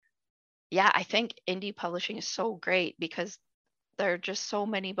yeah, I think indie publishing is so great because there are just so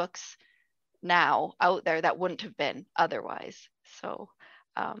many books now out there that wouldn't have been otherwise. So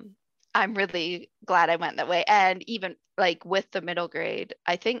um, I'm really glad I went that way. And even like with the middle grade,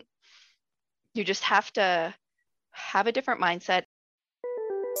 I think you just have to have a different mindset.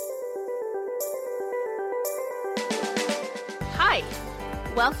 Hi,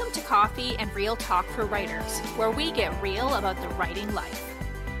 welcome to Coffee and Real Talk for Writers, where we get real about the writing life.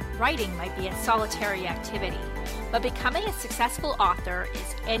 Writing might be a solitary activity, but becoming a successful author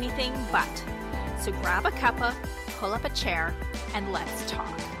is anything but. So grab a cuppa, pull up a chair, and let's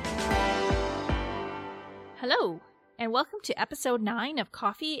talk. Hello, and welcome to episode 9 of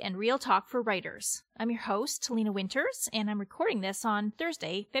Coffee and Real Talk for Writers. I'm your host, Talina Winters, and I'm recording this on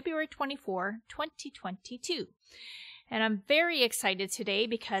Thursday, February 24, 2022. And I'm very excited today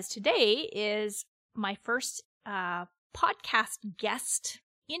because today is my first podcast guest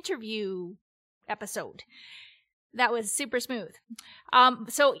interview episode. That was super smooth.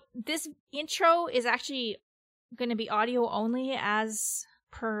 So this intro is actually going to be audio only as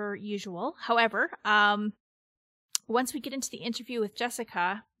per usual. However, once we get into the interview with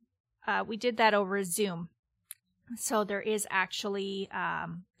Jessica, we did that over Zoom. So there is actually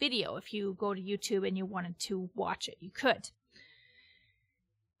video. If you go to YouTube and you wanted to watch it, you could.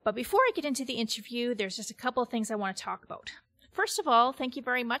 But before I get into the interview, there's just a couple of things I want to talk about. First of all, thank you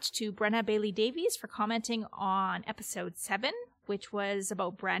very much to Brenna Bailey-Davies for commenting on episode 7, which was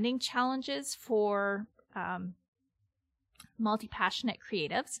about branding challenges for multi-passionate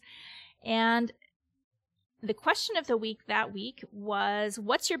creatives. And the question of the week that week was,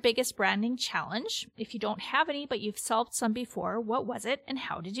 what's your biggest branding challenge? If you don't have any, but you've solved some before, what was it and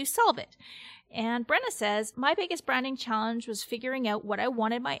how did you solve it? And Brenna says, my biggest branding challenge was figuring out what I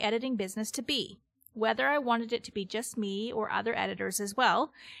wanted my editing business to be, whether I wanted it to be just me or other editors as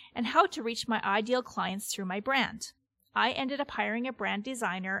well, and how to reach my ideal clients through my brand. I ended up hiring a brand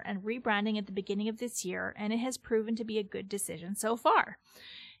designer and rebranding at the beginning of this year, and it has proven to be a good decision so far.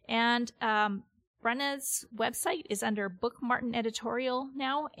 And Brenna's website is under Book Martin Editorial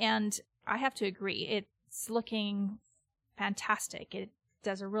now, and I have to agree, it's looking fantastic. It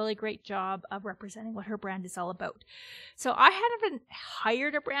does a really great job of representing what her brand is all about. So I haven't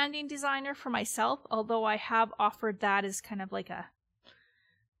hired a branding designer for myself, although I have offered that as kind of like a,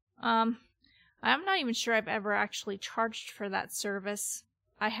 I'm not even sure I've ever actually charged for that service.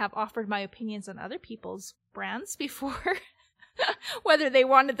 I have offered my opinions on other people's brands before, whether they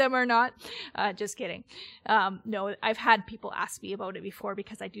wanted them or not. Just kidding. No, I've had people ask me about it before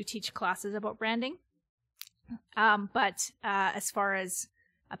because I do teach classes about branding. But as far as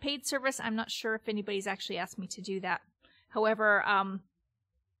a paid service, I'm not sure if anybody's actually asked me to do that. However,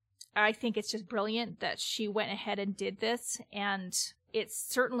 I think it's just brilliant that she went ahead and did this, and it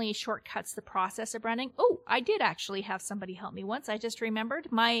certainly shortcuts the process of branding. Oh, I did actually have somebody help me once. I just remembered.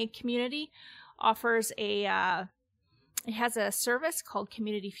 My community offers it has a service called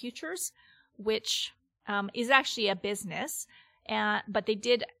Community Futures, which is actually a business, but they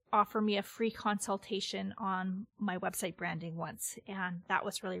did offer me a free consultation on my website branding once, and that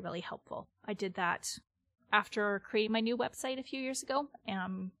was really, really helpful. I did that after creating my new website a few years ago,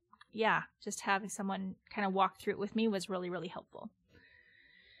 and just having someone kind of walk through it with me was really, really helpful.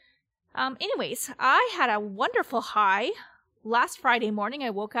 Anyways, I had a wonderful high. Last Friday morning, I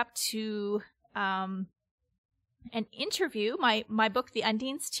woke up to an interview. My book, The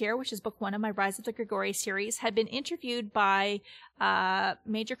Undine's Tear, which is book 1 of my Rise of the Grigori series, had been interviewed by a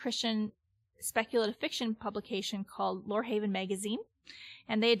major Christian speculative fiction publication called Lorehaven Magazine.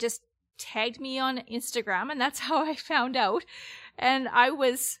 And they had just tagged me on Instagram, and that's how I found out. And I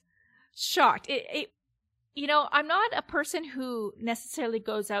was shocked. I'm not a person who necessarily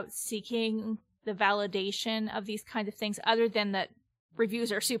goes out seeking the validation of these kinds of things, other than that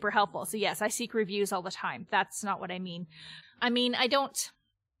reviews are super helpful. So yes, I seek reviews all the time. That's not what I mean. I don't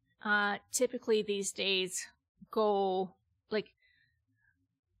typically these days go, like,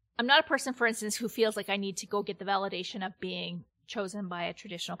 I'm not a person, for instance, who feels like I need to go get the validation of being chosen by a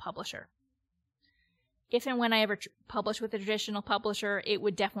traditional publisher. If and when I ever publish with a traditional publisher, it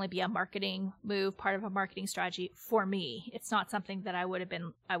would definitely be a marketing move, part of a marketing strategy for me. It's not something that I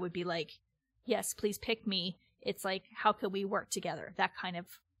would be like, yes, please pick me. It's like, how can we work together? That kind of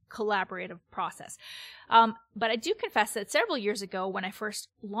collaborative process. But I do confess that several years ago, when I first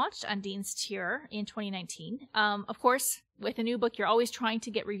launched Undine's Tear in 2019, of course, with a new book, you're always trying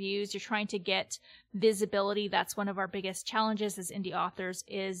to get reviews. You're trying to get visibility. That's one of our biggest challenges as indie authors,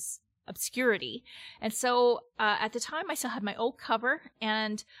 is obscurity. And so at the time, I still had my old cover,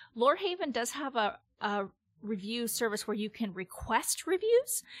 and Lorehaven does have a review service where you can request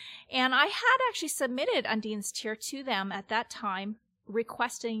reviews. And I had actually submitted Undine's Tear to them at that time,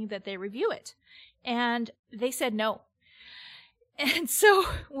 requesting that they review it. And they said no. And so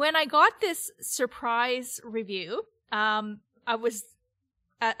when I got this surprise review, I was,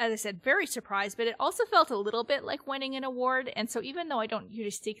 as I said, very surprised, but it also felt a little bit like winning an award. And so even though I don't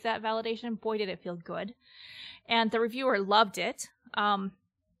usually seek that validation, boy, did it feel good. And the reviewer loved it. And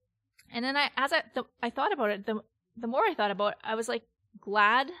then I thought about it, the more I thought about it, I was like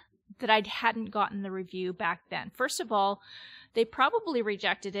glad that I hadn't gotten the review back then. First of all, they probably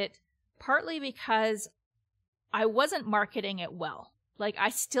rejected it partly because I wasn't marketing it well. Like, I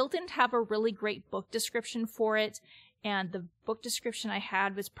still didn't have a really great book description for it. And the book description I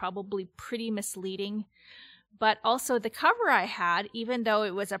had was probably pretty misleading. But also the cover I had, even though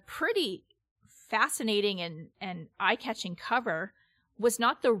it was a pretty fascinating and eye-catching cover, was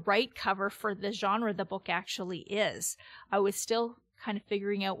not the right cover for the genre the book actually is. I was still kind of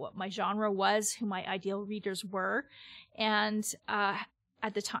figuring out what my genre was, who my ideal readers were. And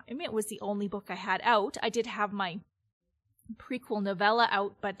at the time, it was the only book I had out. I did have my prequel novella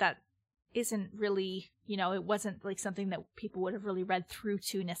out, but that isn't really, it wasn't like something that people would have really read through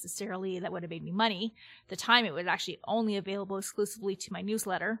to necessarily that would have made me money. At the time, it was actually only available exclusively to my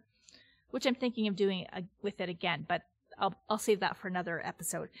newsletter, which I'm thinking of doing with it again, but I'll save that for another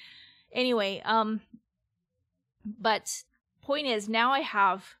episode. Anyway, but point is, now I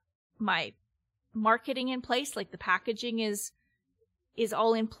have my marketing in place, like the packaging is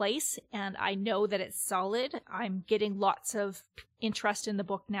all in place, and I know that it's solid. I'm getting lots of interest in the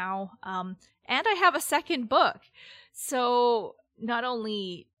book now, and I have a second book. So not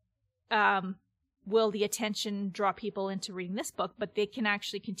only will the attention draw people into reading this book, but they can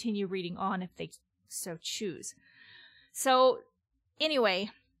actually continue reading on if they so choose. So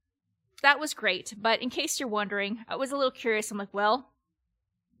anyway, that was great. But in case you're wondering, I was a little curious. I'm like, well,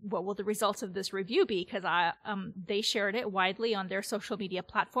 what will the results of this review be? Because they shared it widely on their social media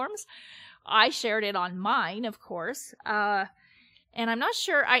platforms. I shared it on mine, of course. And I'm not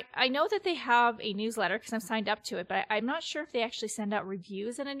sure. I know that they have a newsletter because I'm signed up to it, but I'm not sure if they actually send out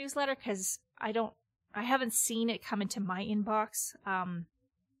reviews in a newsletter because I haven't seen it come into my inbox.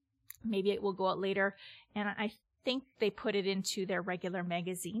 Maybe it will go out later. And I think they put it into their regular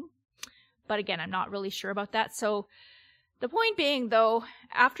magazine. But again, I'm not really sure about that. So the point being, though,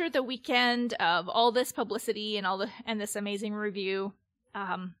 after the weekend of all this publicity and this amazing review,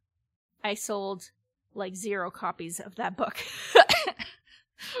 I sold like 0 copies of that book.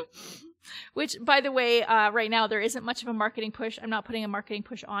 Which, by the way, right now there isn't much of a marketing push. I'm not putting a marketing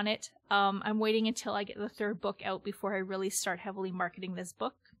push on it. I'm waiting until I get the 3rd book out before I really start heavily marketing this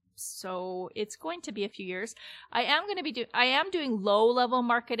book. So it's going to be a few years. I am doing low-level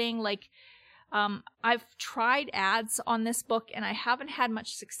marketing, like I've tried ads on this book and I haven't had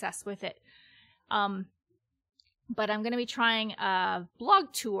much success with it. But I'm going to be trying a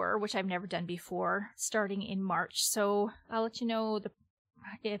blog tour, which I've never done before, starting in March. So I'll let you know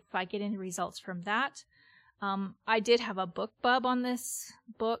if I get any results from that. I did have a BookBub on this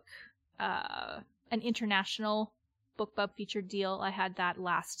book, an international BookBub featured deal. I had that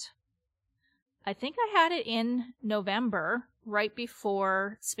I think I had it in November, right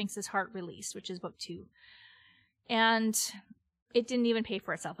before Sphinx's Heart released, which is book 2. And it didn't even pay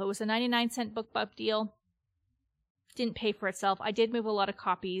for itself. It was a 99-cent BookBub deal. Didn't pay for itself. I did move a lot of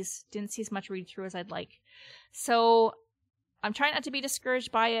copies. Didn't see as much read through as I'd like. So I'm trying not to be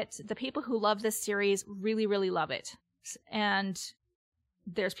discouraged by it. The people who love this series really, really love it. And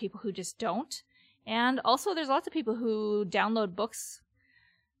there's people who just don't. And also there's lots of people who download books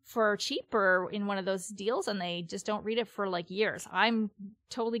for cheap or in one of those deals and they just don't read it for like years. I'm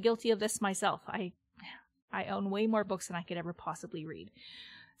totally guilty of this myself. I own way more books than I could ever possibly read.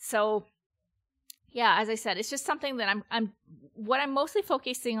 So yeah, as I said, it's just something that what I'm mostly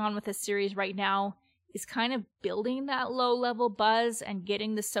focusing on with this series right now is kind of building that low-level buzz and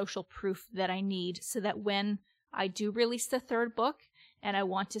getting the social proof that I need so that when I do release the 3rd book and I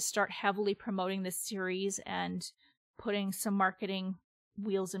want to start heavily promoting this series and putting some marketing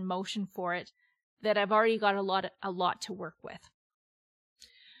wheels in motion for it, that I've already got a lot to work with.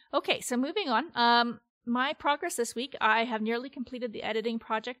 Okay, so moving on. My progress this week, I have nearly completed the editing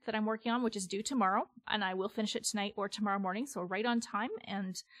project that I'm working on, which is due tomorrow, and I will finish it tonight or tomorrow morning, so right on time,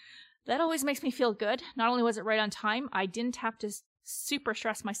 and that always makes me feel good. Not only was it right on time, I didn't have to super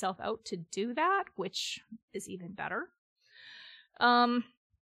stress myself out to do that, which is even better.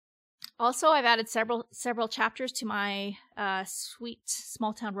 Also, I've added several chapters to my sweet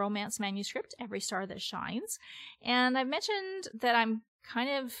small town romance manuscript, Every Star That Shines, and I've mentioned that I'm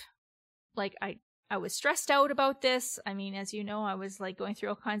kind of like I was stressed out about this. I mean, as you know, I was like going through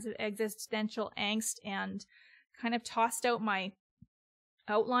all kinds of existential angst and kind of tossed out my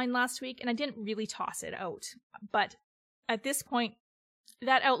outline last week, and I didn't really toss it out. But at this point,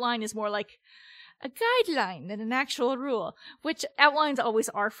 that outline is more like a guideline than an actual rule, which outlines always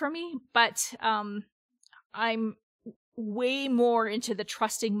are for me, but I'm way more into the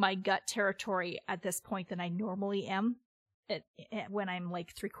trusting my gut territory at this point than I normally am when I'm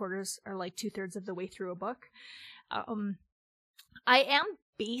like 3/4 or like 2/3 of the way through a book. I am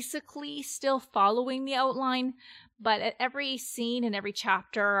basically still following the outline, but at every scene and every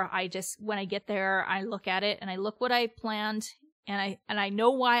chapter, when I get there, I look at it and I look what I planned, and I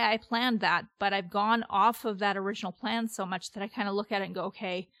know why I planned that, but I've gone off of that original plan so much that I kind of look at it and go,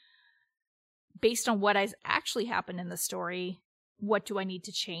 okay, based on what has actually happened in the story, what do I need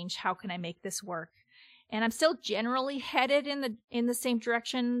to change? How can I make this work? And I'm still generally headed in the same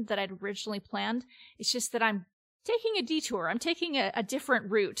direction that I'd originally planned. It's just that I'm taking a detour. I'm taking a different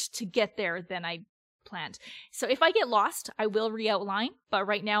route to get there than I planned. So if I get lost, I will re-outline. But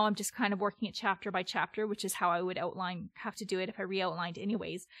right now I'm just kind of working it chapter by chapter, which is how I would have to do it if I re-outlined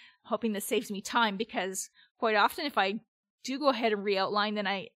anyways, hoping this saves me time, because quite often if I do go ahead and re-outline, then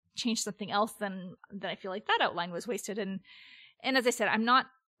I change something else, then I feel like that outline was wasted. And as I said, I'm not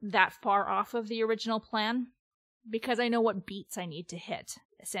that far off of the original plan because I know what beats I need to hit,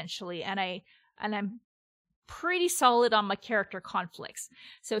 essentially. And I'm pretty solid on my character conflicts.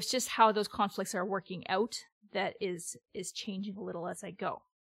 So it's just how those conflicts are working out that is changing a little as I go.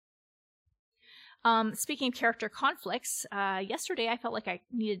 Speaking of character conflicts, yesterday I felt like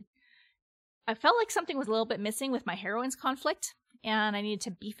something was a little bit missing with my heroine's conflict, and I needed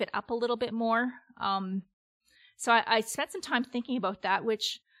to beef it up a little bit more. So I spent some time thinking about that,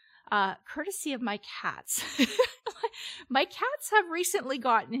 which, courtesy of my cats. My cats have recently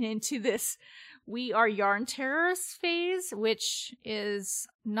gotten into this "we are yarn terrorists" phase, which is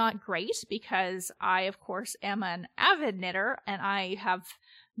not great because I, of course, am an avid knitter, and I have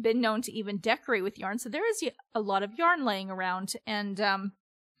been known to even decorate with yarn. So there is a lot of yarn laying around, and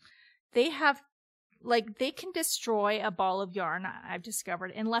they can destroy a ball of yarn, I've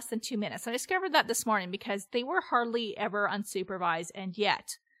discovered, in less than 2 minutes. I discovered that this morning because they were hardly ever unsupervised, and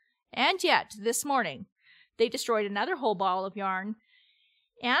yet, this morning, they destroyed another whole ball of yarn,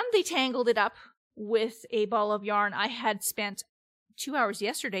 and they tangled it up with a ball of yarn I had spent 2 hours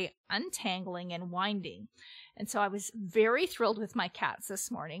yesterday untangling and winding. And so I was very thrilled with my cats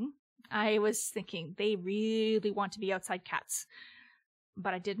this morning. I was thinking they really want to be outside cats,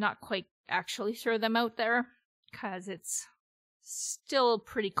 but I did not quite actually throw them out there because it's still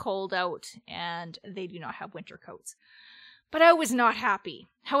pretty cold out and they do not have winter coats. But I was not happy.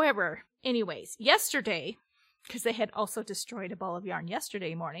 However, anyways, yesterday, because they had also destroyed a ball of yarn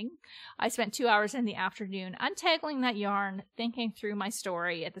yesterday morning, I spent 2 hours in the afternoon untangling that yarn, thinking through my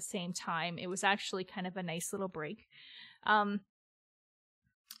story at the same time. It was actually kind of a nice little break. And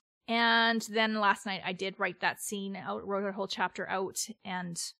then last night I did write that scene out, wrote a whole chapter out,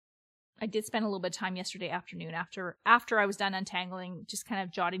 and I did spend a little bit of time yesterday afternoon after I was done untangling, just kind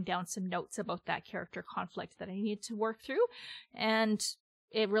of jotting down some notes about that character conflict that I needed to work through. And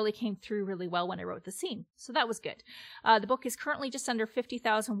it really came through really well when I wrote the scene. So that was good. The book is currently just under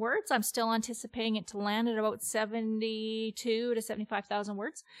 50,000 words. I'm still anticipating it to land at about 72 to 75,000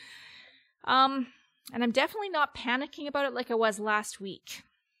 words. And I'm definitely not panicking about it like I was last week.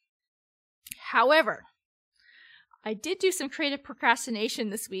 However, I did do some creative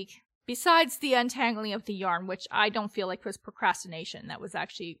procrastination this week, besides the untangling of the yarn, which I don't feel like was procrastination. That was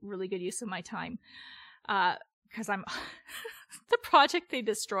actually really good use of my time. Because the project they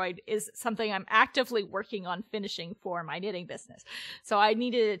destroyed is something I'm actively working on finishing for my knitting business. So I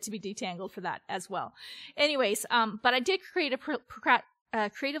needed it to be detangled for that as well. Anyways, but I did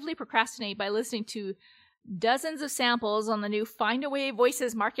creatively procrastinate by listening to dozens of samples on the new Find a Way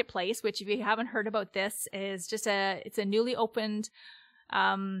Voices marketplace, which, if you haven't heard about this, is just it's a newly opened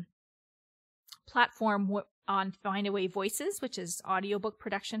platform on Find a Way Voices, which is audiobook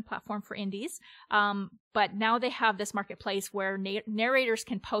production platform for indies. But now they have this marketplace where narrators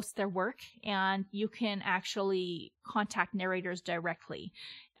can post their work, and you can actually contact narrators directly.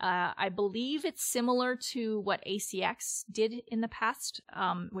 I believe it's similar to what ACX did in the past,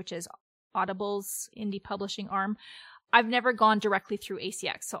 which is Audible's indie publishing arm. I've never gone directly through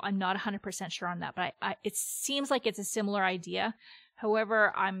ACX, so I'm not 100% sure on that, but it seems like it's a similar idea.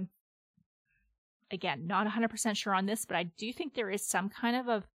 However, I'm, again, not 100% sure on this, but I do think there is some kind of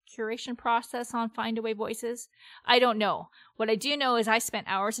a curation process on Find a Way Voices. I don't know. What I do know is I spent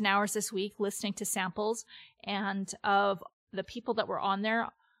hours and hours this week listening to samples, and of the people that were on there,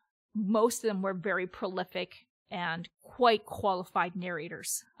 most of them were very prolific and quite qualified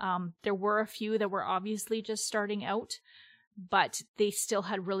narrators. There were a few that were obviously just starting out, but they still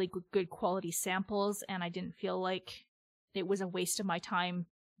had really good quality samples, and I didn't feel like it was a waste of my time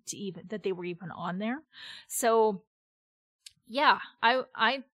that they were even on there. So yeah,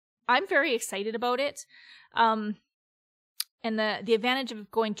 I'm very excited about it. And the advantage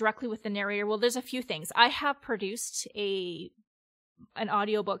of going directly with the narrator, well, there's a few things. I have produced an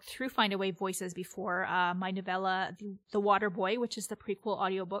audiobook through Findaway Voices before, my novella, The Water Boy, which is the prequel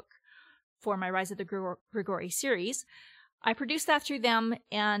audiobook for my Rise of the Grigori series. I produced that through them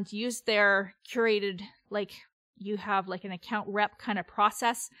and used their curated, like, you have like an account rep kind of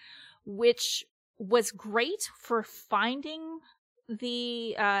process, which was great for finding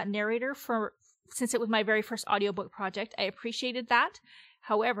the narrator since it was my very first audiobook project. I appreciated that.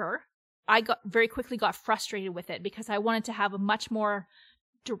 However, I very quickly got frustrated with it because I wanted to have a much more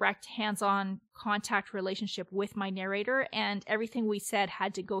direct hands-on contact relationship with my narrator, and everything we said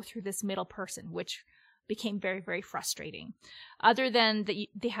had to go through this middle person, which became very, very frustrating. Other than that,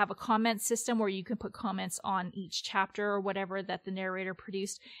 they have a comment system where you can put comments on each chapter or whatever that the narrator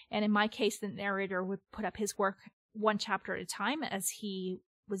produced. And in my case, the narrator would put up his work one chapter at a time as he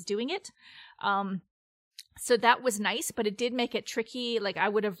was doing it. So that was nice, but it did make it tricky. Like, I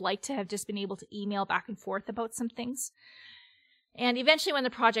would have liked to have just been able to email back and forth about some things. And eventually when the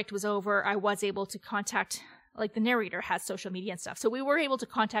project was over, I was able to contact, like, the narrator has social media and stuff. So we were able to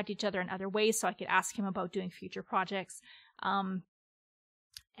contact each other in other ways, so I could ask him about doing future projects.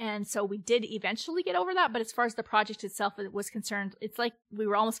 And so we did eventually get over that. But as far as the project itself was concerned, it's like we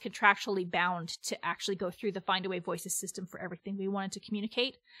were almost contractually bound to actually go through the Findaway Voices system for everything we wanted to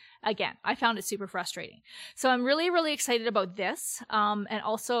communicate. Again, I found it super frustrating. So I'm really, really excited about this. And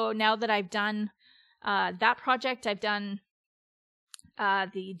also now that I've done that project, I've done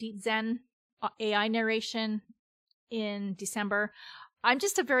the Deep Zen AI narration in December. I'm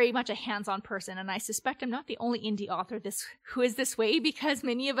just very much a hands-on person, and I suspect I'm not the only indie author who is this way, because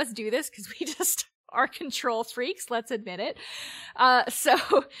many of us do this because we just are control freaks, let's admit it. Yeah,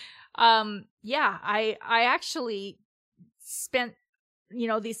 I actually spent,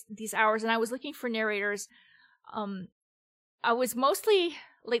 these hours, and I was looking for narrators. I was mostly,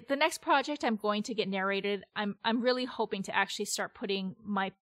 like, the next project I'm going to get narrated, I'm really hoping to actually start putting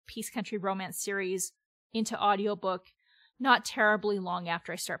my Peace Country romance series into audiobook not terribly long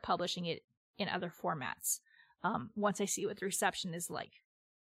after I start publishing it in other formats, once I see what the reception is like.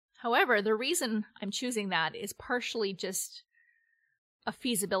 However, the reason I'm choosing that is partially just a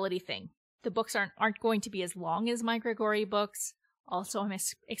feasibility thing. The books aren't going to be as long as my Grigori books. Also, I'm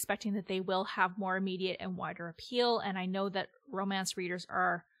expecting that they will have more immediate and wider appeal, and I know that romance readers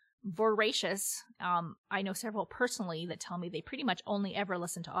are voracious. I know several personally that tell me they pretty much only ever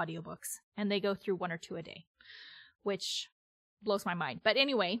listen to audiobooks, and they go through 1 or 2 a day, which blows my mind. But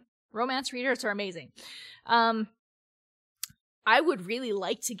anyway, romance readers are amazing. I would really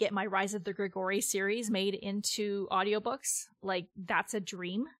like to get my Rise of the Grigori series made into audiobooks. Like, that's a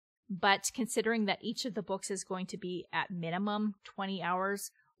dream. But considering that each of the books is going to be at minimum 20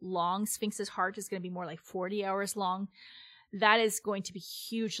 hours long, Sphinx's Heart is going to be more like 40 hours long, that is going to be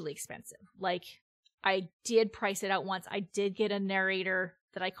hugely expensive. Like, I did price it out once. I did get a narrator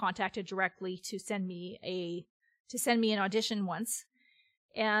that I contacted directly to send me an audition once,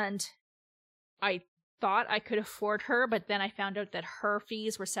 and I thought I could afford her, but then I found out that her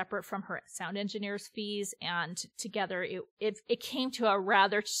fees were separate from her sound engineer's fees, and together it came to a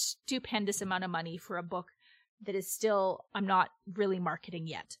rather stupendous amount of money for a book that is still, I'm not really marketing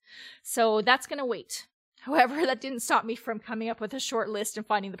yet. So that's going to wait. However, that didn't stop me from coming up with a short list and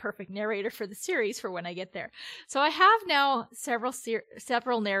finding the perfect narrator for the series for when I get there. So I have now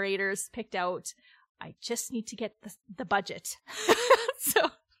several narrators picked out. I just need to get the budget.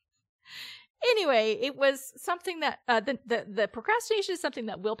 So anyway, it was something that the procrastination is something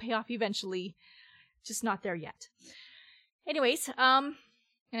that will pay off eventually, just not there yet. Anyways, I'm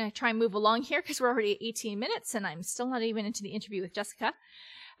going to try and move along here because we're already at 18 minutes and I'm still not even into the interview with Jessica.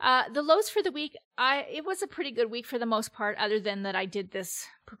 The lows for the week, it was a pretty good week for the most part, other than that I did this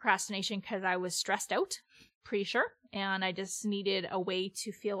procrastination because I was stressed out, pretty sure, and I just needed a way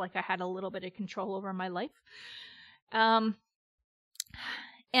to feel like I had a little bit of control over my life. And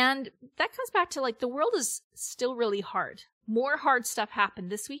that comes back to, like, the world is still really hard. More hard stuff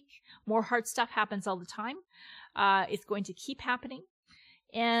happened this week. More hard stuff happens all the time. It's going to keep happening.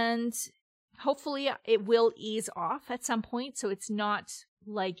 And hopefully it will ease off at some point, so it's not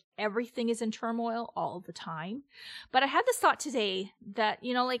like everything is in turmoil all the time. But I had this thought today that,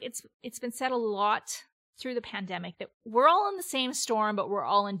 like, it's been said a lot through the pandemic that we're all in the same storm, but we're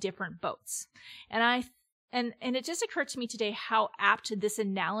all in different boats. And it just occurred to me today how apt this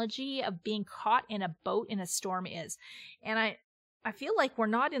analogy of being caught in a boat in a storm is. And I feel like we're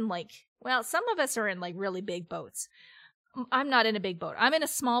not in some of us are in really big boats. I'm not in a big boat. I'm in a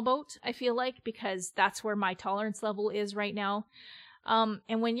small boat, I feel like, because that's where my tolerance level is right now.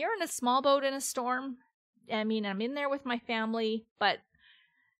 And when you're in a small boat in a storm, I mean, I'm in there with my family, but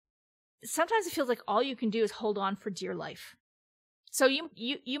sometimes it feels like all you can do is hold on for dear life. So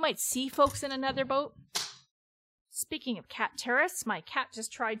you might see folks in another boat. Speaking of cat terrorists, my cat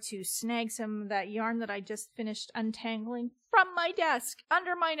just tried to snag some of that yarn that I just finished untangling from my desk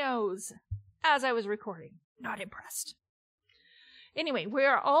under my nose as I was recording. Not impressed. Anyway,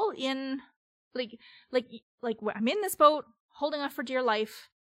 we're all in like I'm in this boat holding on for dear life,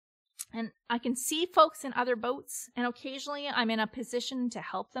 and I can see folks in other boats, and occasionally I'm in a position to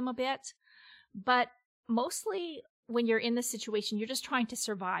help them a bit, but mostly when you're in this situation, you're just trying to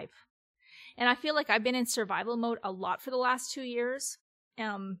survive. And I feel like I've been in survival mode a lot for the last 2 years,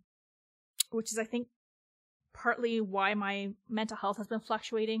 which is, I think, partly why my mental health has been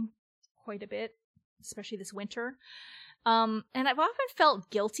fluctuating quite a bit, especially this winter. And I've often felt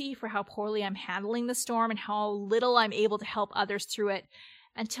guilty for how poorly I'm handling the storm and how little I'm able to help others through it,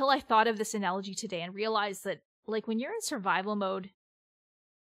 until I thought of this analogy today and realized that, when you're in survival mode,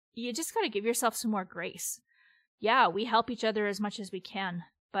 you just got to give yourself some more grace. Yeah, we help each other as much as we can,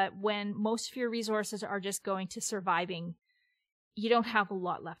 but when most of your resources are just going to surviving, you don't have a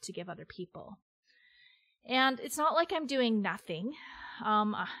lot left to give other people. And it's not like I'm doing nothing,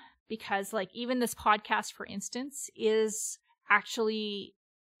 because even this podcast, for instance, is actually,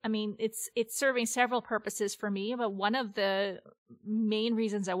 I mean, it's serving several purposes for me, but one of the main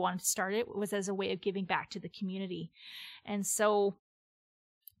reasons I wanted to start it was as a way of giving back to the community. And so,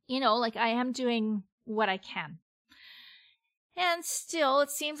 I am doing what I can. And still, it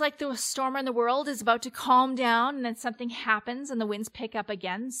seems like the storm in the world is about to calm down, and then something happens and the winds pick up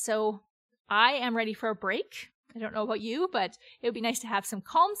again. So I am ready for a break. I don't know about you, but it would be nice to have some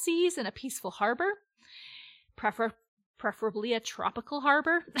calm seas and a peaceful harbor, preferably a tropical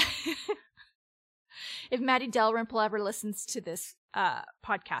harbor. If Maddie Dalrymple ever listens to this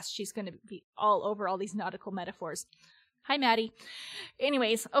podcast, she's going to be all over all these nautical metaphors. Hi, Maddie.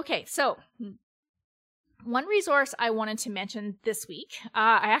 Anyways, okay, so one resource I wanted to mention this week,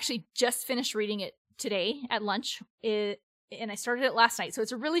 I actually just finished reading it today at lunch, and I started it last night. So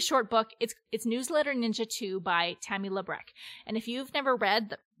it's a really short book. It's Newsletter Ninja 2 by Tammy Labrecque. And if you've never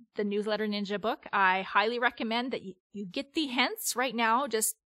read the Newsletter Ninja book, I highly recommend that you get the hints right now.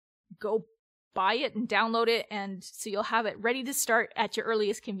 Just go buy it and download it, and so you'll have it ready to start at your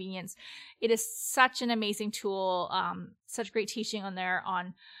earliest convenience. It is such an amazing tool, such great teaching on there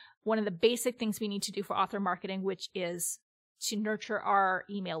on one of the basic things we need to do for author marketing, which is to nurture our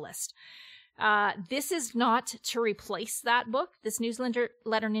email list. This is not to replace that book. This Newsletter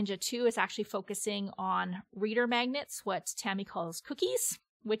Ninja 2 is actually focusing on reader magnets, what Tammy calls cookies,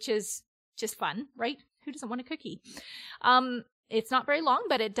 which is just fun, right? Who doesn't want a cookie? It's not very long,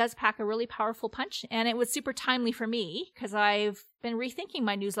 but it does pack a really powerful punch, and it was super timely for me because I've been rethinking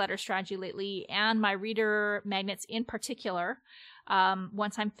my newsletter strategy lately and my reader magnets in particular.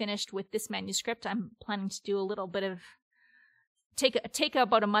 Once I'm finished with this manuscript, I'm planning to do a little bit of take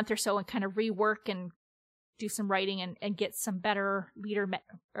about a month or so and kind of rework and do some writing and get some better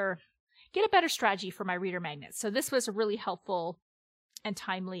get a better strategy for my reader magnets. So this was a really helpful and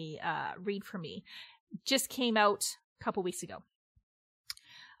timely read for me. Just came out a couple weeks ago.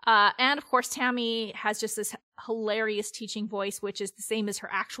 And of course, Tammy has just this hilarious teaching voice, which is the same as her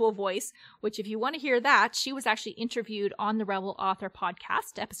actual voice, which if you want to hear that, she was actually interviewed on the Rebel Author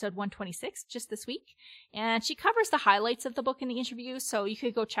podcast, episode 126, just this week. And she covers the highlights of the book in the interview. So you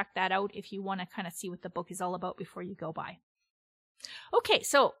could go check that out if you want to kind of see what the book is all about before you go by. Okay,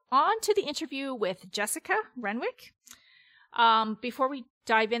 so on to the interview with Jessica Renwick. Before we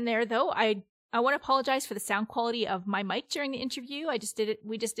dive in there, though, I want to apologize for the sound quality of my mic during the interview.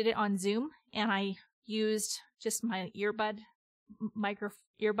 We just did it on Zoom, and I used just my earbud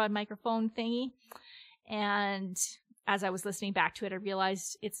microphone thingy. And as I was listening back to it, I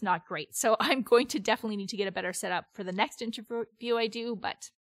realized it's not great. So I'm going to definitely need to get a better setup for the next interview I do, but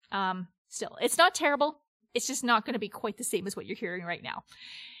still, it's not terrible. It's just not going to be quite the same as what you're hearing right now.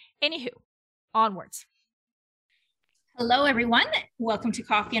 Anywho, onwards. Hello, everyone. Welcome to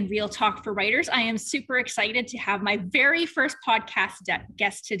Coffee and Real Talk for Writers. I am super excited to have my very first podcast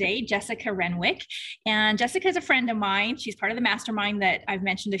guest today, Jessica Renwick. And Jessica is a friend of mine. She's part of the mastermind that I've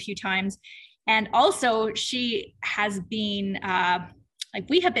mentioned a few times. And also she has been,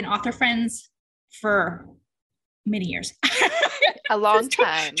 we have been author friends for many years. A long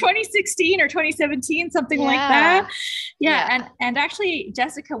time. 2016 or 2017, something like that. Yeah. And actually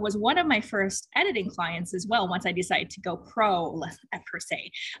Jessica was one of my first editing clients as well, once I decided to go pro per se.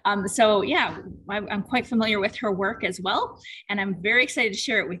 So yeah, I'm quite familiar with her work as well. And I'm very excited to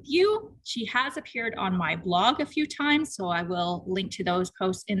share it with you. She has appeared on my blog a few times, so I will link to those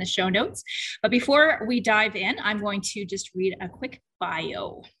posts in the show notes. But before we dive in, I'm going to just read a quick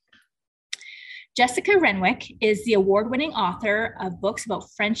bio. Jessica Renwick is the award-winning author of books about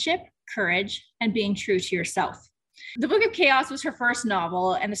friendship, courage, and being true to yourself. The Book of Chaos was her first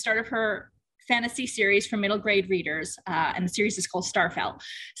novel and the start of her fantasy series for middle grade readers, and the series is called Starfell.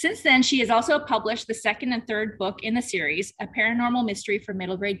 Since then, she has also published the second and third book in the series, a paranormal mystery for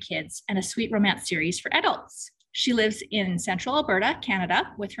middle grade kids, and a sweet romance series for adults. She lives in central Alberta,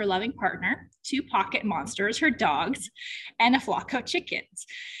 Canada, with her loving partner, 2 pocket monsters, her dogs, and a flock of chickens.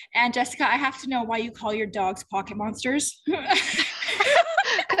 And Jessica, I have to know why you call your dogs pocket monsters.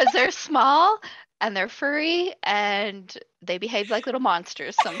 Because they're small and they're furry and they behave like little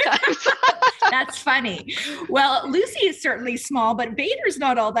monsters sometimes. That's funny. Well, Lucy is certainly small, but Vader's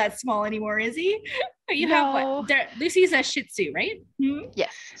not all that small anymore, is he? You have what? Lucy's a Shih Tzu, right?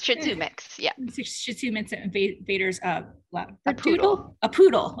 Yes, Shih Tzu mix. Yeah, Shih Tzu mix, and Vader's a poodle. A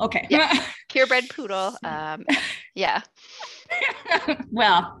poodle. Okay. Yeah, purebred poodle. Yeah.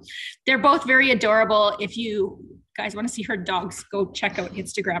 Well, they're both very adorable. If you guys want to see her dogs, go check out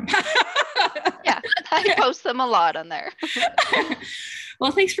Instagram. Yeah, I post them a lot on there.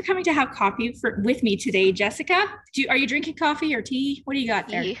 Well, thanks for coming to have coffee with me today, Jessica. Are you drinking coffee or tea? What do you got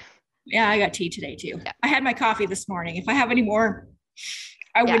there? Tea. Yeah, I got tea today too. Yeah. I had my coffee this morning. If I have any more,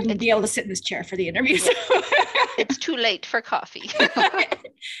 I wouldn't be able to sit in this chair for the interview. Yeah. It's too late for coffee.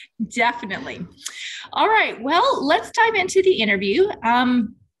 Definitely. All right. Well, let's dive into the interview.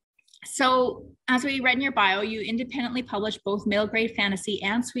 So as we read in your bio, you independently publish both middle grade fantasy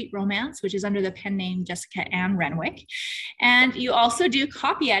and sweet romance, which is under the pen name Jessica Ann Renwick. And you also do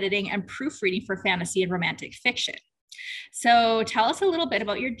copy editing and proofreading for fantasy and romantic fiction. So tell us a little bit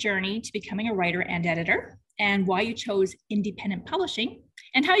about your journey to becoming a writer and editor, and why you chose independent publishing,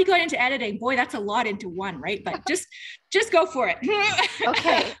 and how you got into editing. Boy, that's a lot into one, right? But just go for it.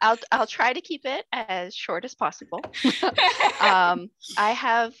 Okay, I'll try to keep it as short as possible. I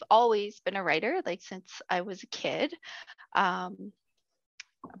have always been a writer, like since I was a kid. I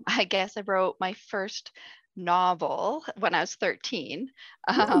guess I wrote my first novel when I was 13,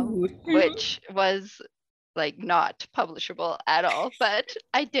 which was like not publishable at all, but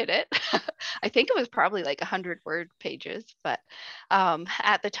I did it. I think it was probably like 100 pages, but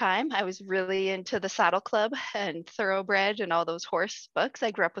at the time I was really into the Saddle Club and Thoroughbred and all those horse books.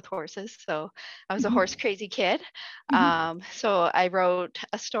 I grew up with horses, so I was a horse crazy kid. So I wrote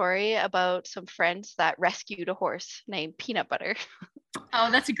a story about some friends that rescued a horse named Peanut Butter. Oh,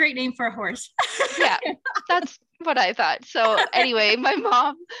 that's a great name for a horse. Yeah, that's what I thought. So anyway, my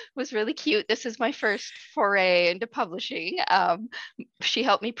mom was really cute. This is my first foray into publishing. She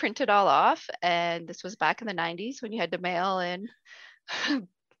helped me print it all off, and this was back in the 90s when you had to mail in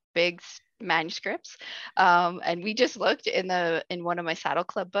big manuscripts. And we just looked in one of my Saddle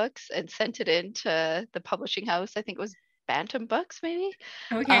Club books and sent it in to the publishing house. I think it was Bantam Books, maybe.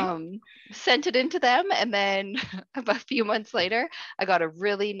 Okay. Sent it into them, and then a few months later I got a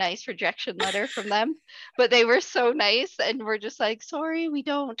really nice rejection letter from them, but they were so nice and were just like, sorry, we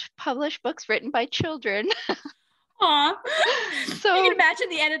don't publish books written by children. Aw. So you can imagine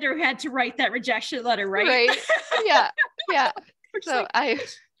the editor who had to write that rejection letter, right? Yeah So like,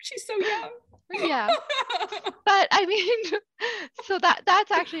 she's so young. Yeah, but I mean, so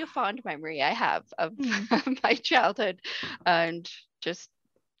that's actually a fond memory I have of my childhood, and just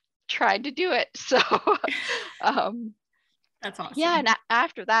tried to do it. So that's awesome. Yeah, and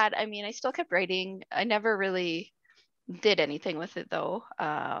after that, I mean, I still kept writing. I never really did anything with it though.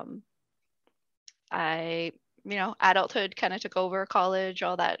 Adulthood kind of took over, college,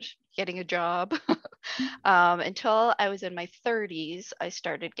 all that, getting a job. Until I was in my 30s, I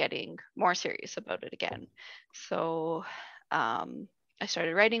started getting more serious about it again. So I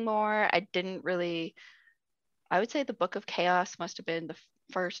started writing more. I would say the Book of Chaos must have been the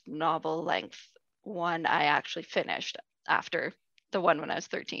first novel length one I actually finished after the one when I was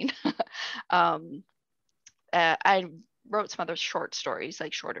 13. I wrote some other short stories,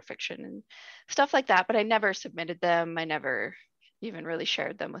 like shorter fiction and stuff like that, but I never submitted them. I never even really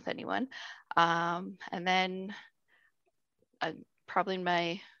shared them with anyone. And then probably in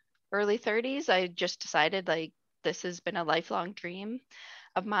my early 30s, I just decided like this has been a lifelong dream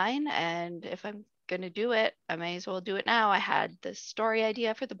of mine, and if I'm going to do it, I may as well do it now. I had this story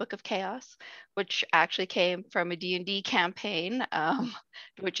idea for the Book of Chaos, which actually came from a D&D campaign,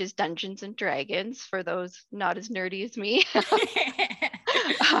 which is Dungeons and Dragons, for those not as nerdy as me.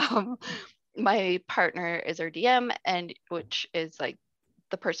 My partner is our DM, and which is like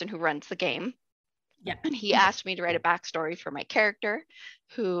the person who runs the game. Yeah. And he asked me to write a backstory for my character,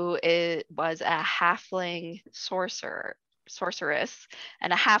 who was a halfling sorceress,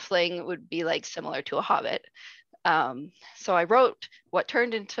 and a halfling would be like similar to a hobbit. So I wrote what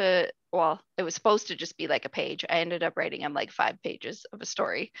turned into, well, it was supposed to just be like a page. I ended up writing him like 5 pages of a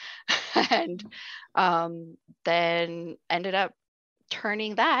story, and then ended up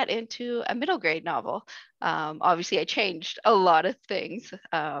turning that into a middle grade novel. Obviously, I changed a lot of things.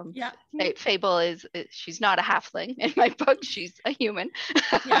 Yeah. Fable she's not a halfling in my book. She's a human.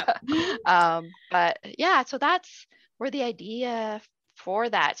 Yeah. But yeah, so that's where the idea for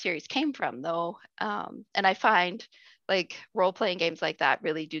that series came from, though. And I find like role-playing games like that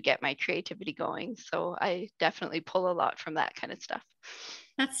really do get my creativity going. So I definitely pull a lot from that kind of stuff.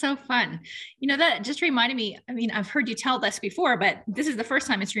 That's so fun. You know, that just reminded me, I mean, I've heard you tell this before, but this is the first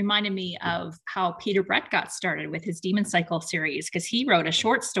time it's reminded me of how Peter Brett got started with his Demon Cycle series, because he wrote a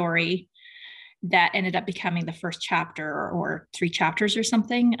short story that ended up becoming the first chapter or 3 chapters or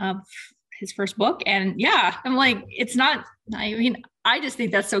something of his first book. And yeah, I'm like, it's not, I mean, I just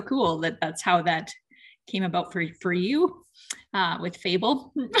think that's so cool that that's how that came about for you with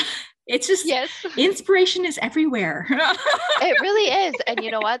Fable. It's just, yes, inspiration is everywhere. It really is. And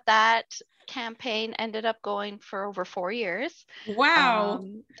you know what? That campaign ended up going for over 4 years. Wow.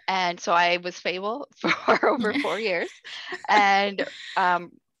 And so I was Fable for over 4 years. And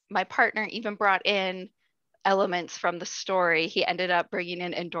my partner even brought in elements from the story. He ended up bringing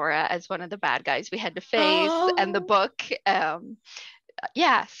in Endora as one of the bad guys we had to face, and the book.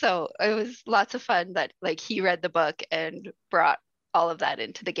 Yeah, so it was lots of fun that like he read the book and brought all of that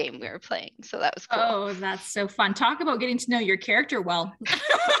into the game we were playing. So that was cool. Oh, that's so fun. Talk about getting to know your character well.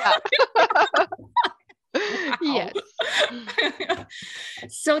 Yes.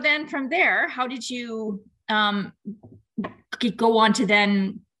 So then from there, how did you go on to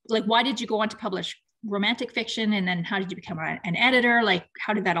then, like, why did you go on to publish romantic fiction? And then how did you become an editor? Like,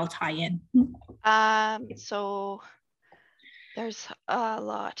 how did that all tie in? So there's a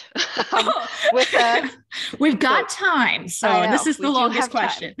lot. We've got time. So this is the longest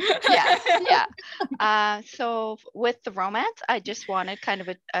question. Yeah. So with the romance, I just wanted kind of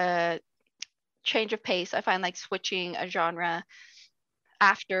a change of pace. I find like switching a genre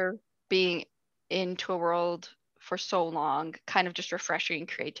after being into a world for so long, kind of just refreshing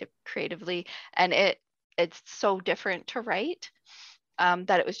creatively. And it's so different to write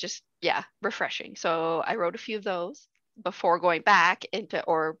that it was just, yeah, refreshing. So I wrote a few of those before going back into,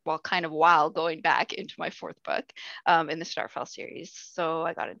 or well, kind of while going back into my 4th book in the Starfall series. So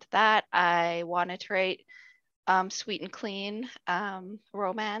I got into that. I wanted to write sweet and clean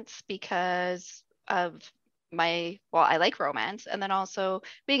romance because of I like romance. And then also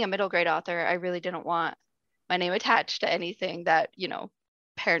being a middle grade author, I really didn't want my name attached to anything that, you know,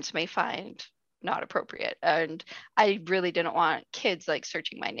 parents may find not appropriate. And I really didn't want kids like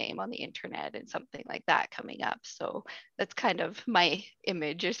searching my name on the internet and something like that coming up. So that's kind of my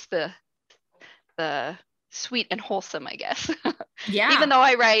image, is the sweet and wholesome, I guess. Yeah. Even though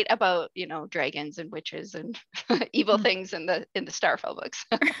I write about, you know, dragons and witches and evil things in the Starfall books.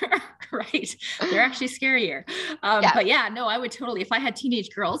 Right. They're actually scarier. Yeah. But yeah, no, I would totally, if I had teenage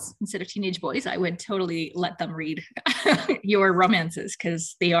girls instead of teenage boys, I would totally let them read your romances,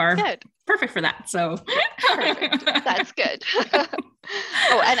 because they are perfect for that. So perfect. That's good.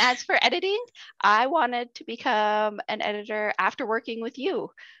 Oh, and as for editing, I wanted to become an editor after working with you.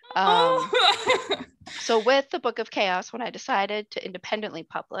 So with the Book of Chaos, when I decided to independently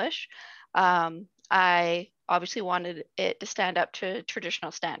publish, I obviously wanted it to stand up to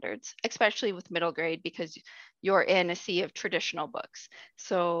traditional standards, especially with middle grade, because you're in a sea of traditional books.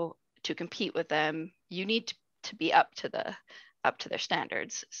 So to compete with them, you need to be up to their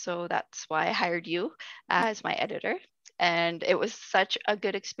standards. So that's why I hired you as my editor. And it was such a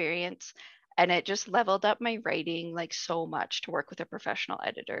good experience. And it just leveled up my writing like so much to work with a professional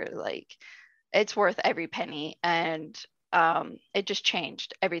editor. Like, it's worth every penny. And it just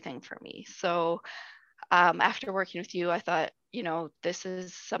changed everything for me. So after working with you, I thought, you know, this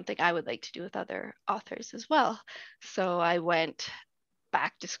is something I would like to do with other authors as well. So I went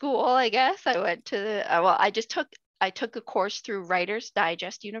back to school, I guess. I went to, I just took I took a course through Writer's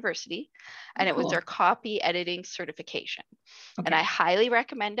Digest University, and it was their copy editing certification. And I highly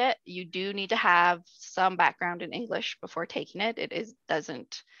recommend it. You do need to have some background in English before taking it.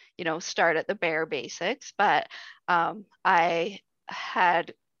 Doesn't, start at the bare basics, but I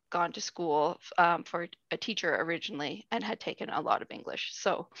had gone to school for a teacher originally and had taken a lot of English.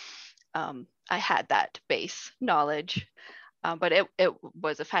 So I had that base knowledge, but it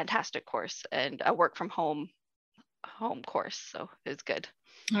was a fantastic course and a work from home course. So it was good.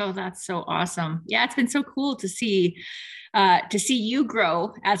 Oh, that's so awesome. Yeah, it's been so cool to see you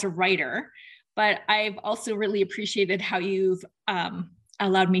grow as a writer, but I've also really appreciated how you've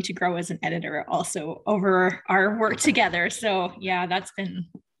allowed me to grow as an editor also over our work together. So yeah, that's been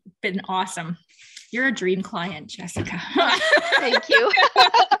awesome. You're a dream client, Jessica. Thank you.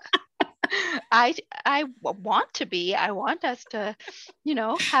 I want to be. I want us to,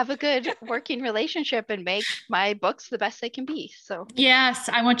 have a good working relationship and make my books the best they can be. So yes,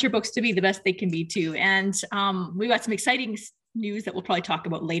 I want your books to be the best they can be too. And we got some exciting news that we'll probably talk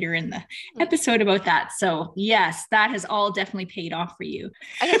about later in the episode about that. So yes, that has all definitely paid off for you.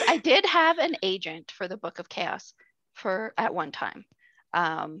 I guess I did have an agent for the Book of Chaos at one time.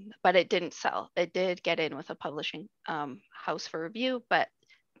 But it didn't sell. It did get in with a publishing house for review, but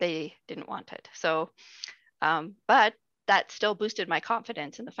they didn't want it. So, but that still boosted my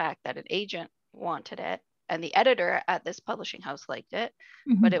confidence in the fact that an agent wanted it and the editor at this publishing house liked it,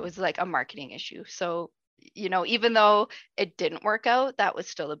 but it was like a marketing issue. So, even though it didn't work out, that was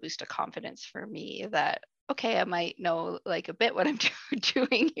still a boost of confidence for me that, okay, I might know like a bit what I'm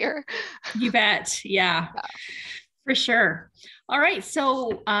doing here. You bet. Yeah. For sure. All right.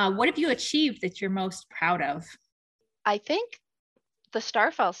 So what have you achieved that you're most proud of? I think the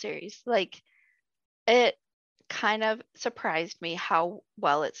Starfall series, like, it kind of surprised me how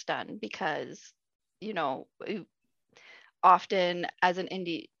well it's done because, often as an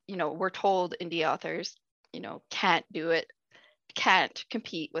indie, we're told indie authors, can't do it, can't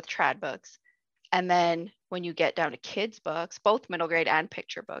compete with trad books. And then when you get down to kids' books, both middle grade and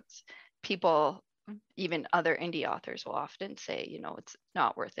picture books, people, even other indie authors, will often say, it's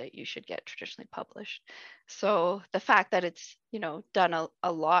not worth it. You should get traditionally published. So the fact that it's, done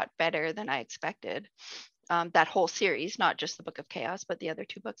a lot better than I expected, that whole series, not just the Book of Chaos, but the other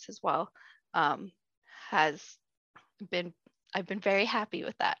two books as well, I've been very happy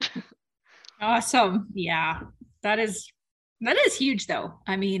with that. Awesome. Yeah, that is huge though.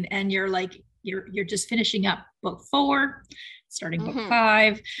 I mean, and you're just finishing up book 4, starting book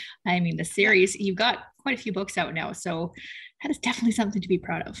 5. I mean, the series, you've got quite a few books out now. So that is definitely something to be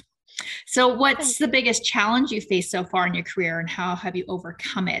proud of. So what's the biggest challenge you faced so far in your career and how have you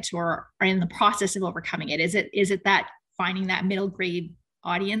overcome it or are in the process of overcoming it? Is it that finding that middle grade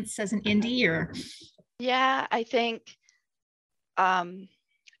audience as an indie or? Yeah, I think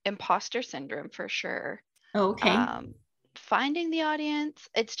imposter syndrome for sure. Okay. Finding the audience,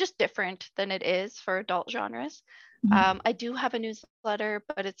 it's just different than it is for adult genres. I do have a newsletter,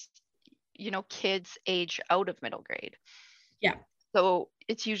 but it's, kids age out of middle grade. Yeah. So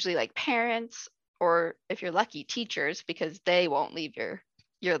it's usually like parents or if you're lucky, teachers, because they won't leave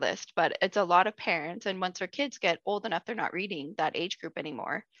your list, but it's a lot of parents. And once their kids get old enough, they're not reading that age group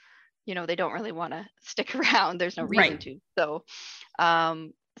anymore. They don't really want to stick around. There's no reason to. So,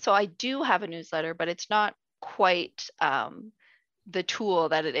 so I do have a newsletter, but it's not quite the tool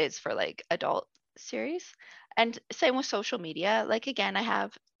that it is for like adult series. And same with social media. Like, again, I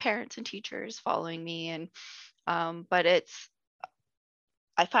have parents and teachers following me and but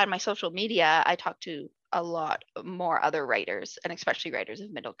I find my social media, I talk to a lot more other writers and especially writers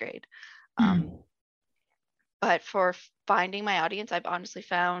of middle grade. But for finding my audience, I've honestly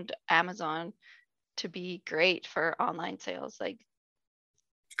found Amazon to be great for online sales. Like,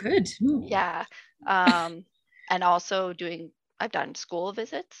 good. Yeah. And also I've done school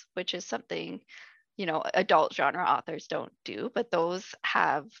visits, which is something, adult genre authors don't do, but those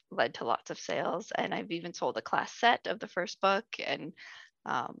have led to lots of sales. And I've even sold a class set of the first book. And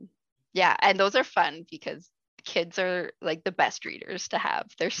and those are fun because kids are like the best readers to have.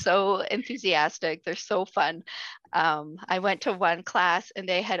 They're so enthusiastic. They're so fun. I went to one class and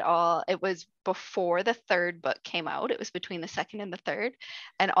they had it was before the third book came out. It was between the second and the third.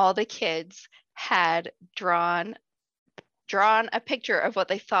 And all the kids had drawn a picture of what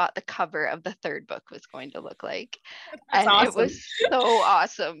they thought the cover of the third book was going to look like. That's awesome. It was so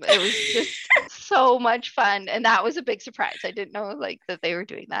awesome. It was just so much fun. And that was a big surprise. I didn't know that they were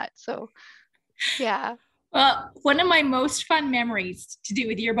doing that. So yeah. Well, one of my most fun memories to do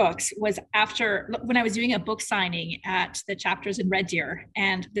with your books was when I was doing a book signing at the Chapters in Red Deer,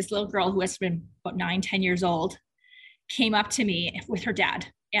 and this little girl who has been about 9-10 years old came up to me with her dad,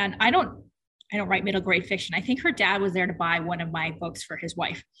 and I don't write middle grade fiction. I think her dad was there to buy one of my books for his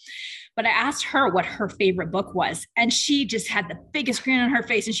wife. But I asked her what her favorite book was, and she just had the biggest grin on her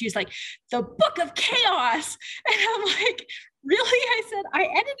face, and she was like, "The Book of Chaos." And I'm like, "Really?" I said, "I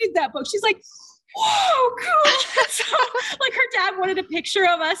edited that book." She's like, "Whoa, cool." So like her dad wanted a picture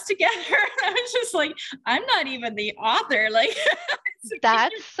of us together. And I was just like, "I'm not even the author." Like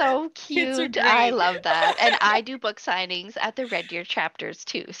That's so cute. I love that. And I do book signings at the Red Deer chapters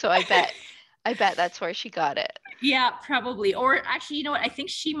too. So I bet that's where she got it. Yeah, probably. Or actually, you know what? I think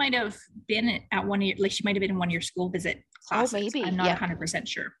she might have been at one of your, like she might have been in one of your school visit classes. Oh, maybe. I'm not 100%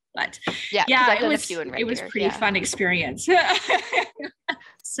 sure, but yeah, it was pretty fun experience.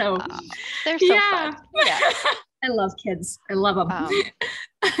 So they're so fun. Yeah. I love kids. I love them.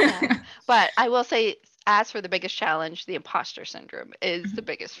 Yeah. But I will say, as for the biggest challenge, the imposter syndrome is the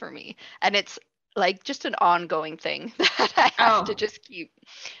biggest for me. And it's like just an ongoing thing that I have to just keep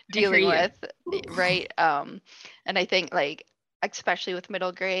dealing with. Right. And I think like, especially with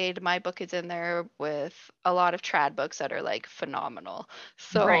middle grade, my book is in there with a lot of trad books that are like phenomenal.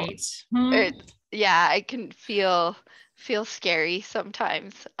 So I can feel scary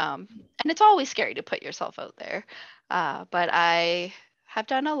sometimes. And it's always scary to put yourself out there. But I have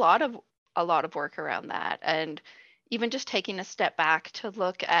done a lot of work around that, and even just taking a step back to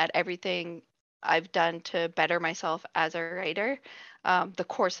look at everything I've done to better myself as a writer, the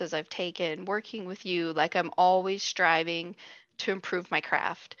courses I've taken, working with you, like I'm always striving to improve my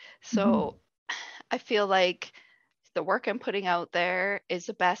craft. So I feel like the work I'm putting out there is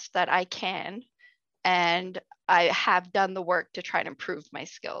the best that I can, and I have done the work to try to improve my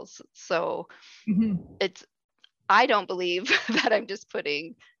skills. So I don't believe that I'm just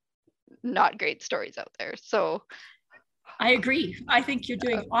putting not great stories out there. So I agree. I think you're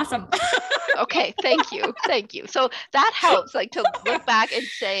doing awesome. Okay, thank you. So that helps, like, to look back and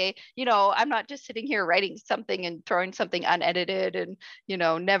say, I'm not just sitting here writing something and throwing something unedited and,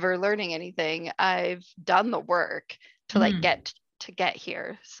 never learning anything. I've done the work to like get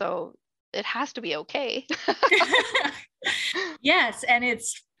here. So it has to be okay. Yes, and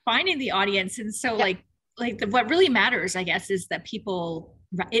it's finding the audience. And so what really matters, I guess, is that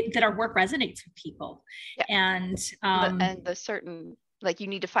that our work resonates with people. And the certain, like, you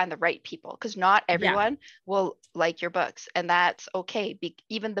need to find the right people, because not everyone will like your books, and that's okay.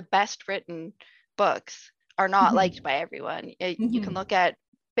 Even the best written books are not liked by everyone. You can look at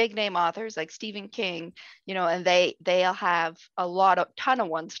big name authors like Stephen King, and they'll have a ton of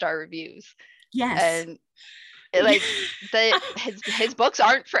 1-star reviews. Yes. And like his books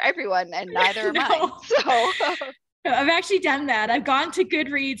aren't for everyone, and neither are mine. So I've actually done that. I've gone to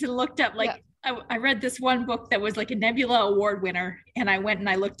Goodreads and looked up, I read this one book that was like a Nebula Award winner, and I went and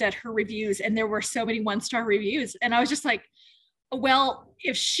I looked at her reviews, and there were so many 1-star reviews, and I was just like, well,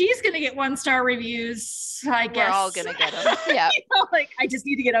 if she's going to get 1-star reviews, I guess we're all going to get them. Yeah. Like, I just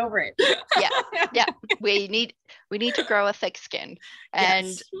need to get over it. Yeah. We need to grow a thick skin.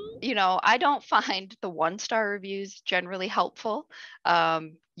 And, I don't find the 1-star reviews generally helpful.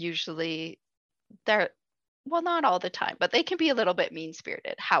 Usually well, not all the time, but they can be a little bit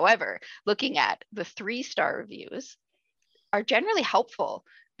mean-spirited. However, looking at the 3-star reviews are generally helpful,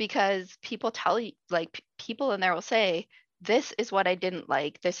 because people tell you, like, people in there will say, this is what I didn't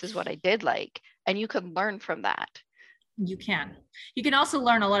like, this is what I did like, and you can learn from that. You can also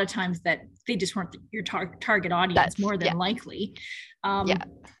learn a lot of times that they just weren't your target audience, more than likely. And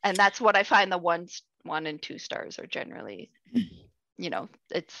that's what I find. The 1 and 2 stars are generally,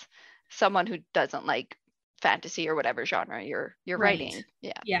 it's someone who doesn't like fantasy or whatever genre you're writing.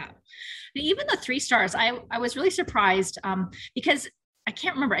 Even the 3 stars, I was really surprised, because I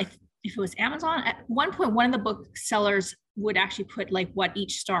can't remember if it was Amazon. At one point, one of the booksellers would actually put like what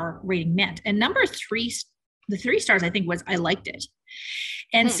each star rating meant, and number 3, the 3 stars, I think, was I liked it.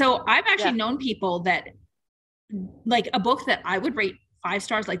 And so I've actually known people that, like, a book that I would rate 5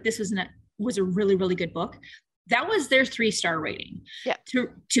 stars, like this was a really, really good book, that was their 3-star rating.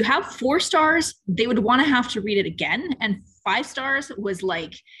 To have 4 stars, they would want to have to read it again, and 5 stars was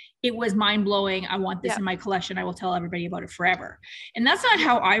like, it was mind-blowing. I want this in my collection. I will tell everybody about it forever. And that's not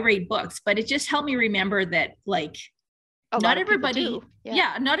how I rate books, but it just helped me remember that, like, not everybody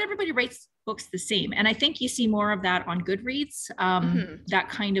rates books the same. And I think you see more of that on Goodreads, that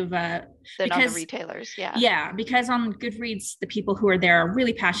kind of than on the retailers. Because on Goodreads, the people who are there are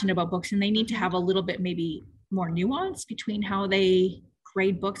really passionate about books, and they need to have a little bit maybe more nuance between how they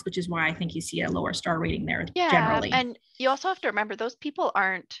grade books, which is why I think you see a lower star rating there generally. And you also have to remember, those people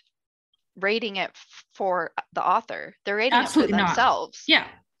aren't rating it for the author, they're rating it for themselves.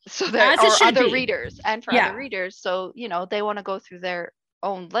 So there As it or should other be. readers and for other readers. So, they want to go through their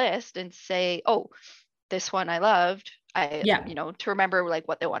own list and say, oh, this one I loved. To remember like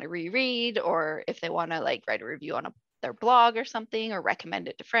what they want to reread, or if they want to like write a review on their blog or something, or recommend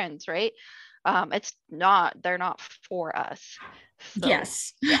it to friends, right? They're not for us. So,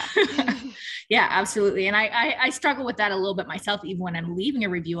 yes. Yeah. Yeah, absolutely. And I struggle with that a little bit myself, even when I'm leaving a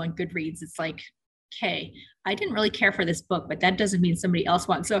review on Goodreads. It's like, okay, I didn't really care for this book, but that doesn't mean somebody else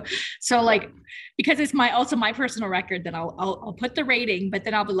wants. So like, because it's also my personal record, then I'll put the rating, but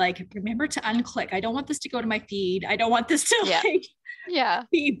then I'll be like, remember to unclick. I don't want this to go to my feed. I don't want this to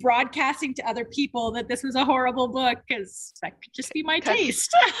be broadcasting to other people that this was a horrible book, because that could just be my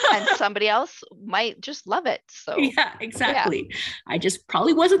taste. And somebody else might just love it. So yeah, exactly. Yeah. I just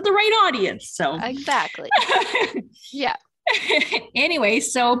probably wasn't the right audience. So exactly. Yeah. Anyway,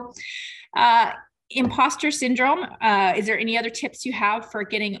 so imposter syndrome. Is there any other tips you have for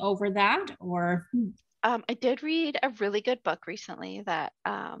getting over that? Or I did read a really good book recently that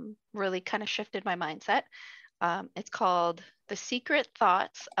really kind of shifted my mindset. It's called The Secret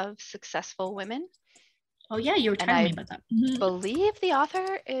Thoughts of Successful Women. Oh yeah, you were telling me about that. I believe the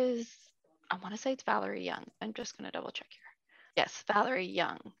author is, I want to say it's Valerie Young. I'm just going to double check here. Yes, Valerie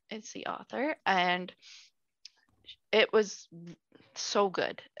Young is the author, and it was so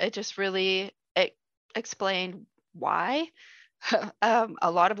good. It just really explained why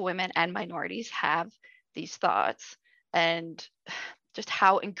a lot of women and minorities have these thoughts, and just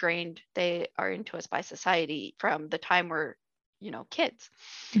how ingrained they are into us by society from the time we're kids.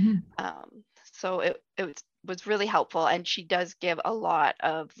 So it was really helpful, and she does give a lot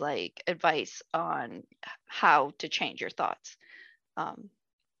of like advice on how to change your thoughts.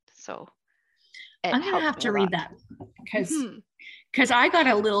 So I'm gonna have to read that, because I got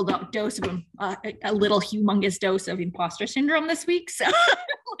a little dose of a little humongous dose of imposter syndrome this week. So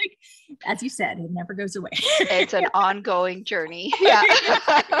like, as you said, it never goes away. It's an ongoing journey. Yeah.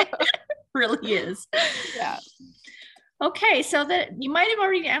 It really is. Yeah. Okay, so you might have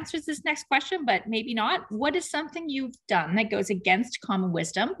already answered this next question, but maybe not. What is something you've done that goes against common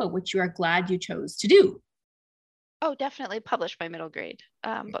wisdom, but which you are glad you chose to do? Oh, definitely publish my middle grade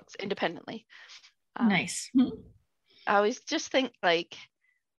books independently. Nice. I always just think like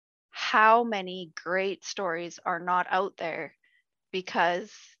how many great stories are not out there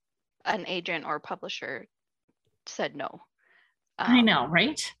because an agent or publisher said no. I know,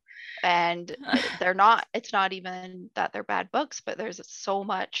 right? And it's not even that they're bad books, but there's so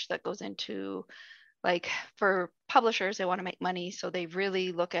much that goes into, like, for publishers, they want to make money. So they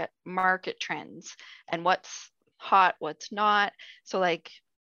really look at market trends and what's hot, what's not. So like,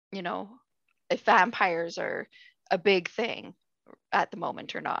 if vampires are a big thing at the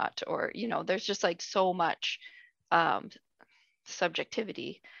moment or not, or, there's just like so much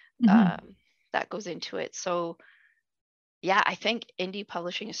subjectivity that goes into it. So yeah, I think indie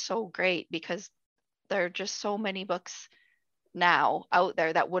publishing is so great because there are just so many books now out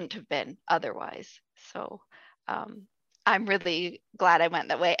there that wouldn't have been otherwise. So I'm really glad I went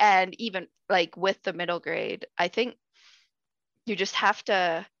that way. And even like with the middle grade, I think you just have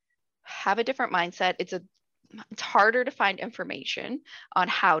to have a different mindset. It's harder to find information on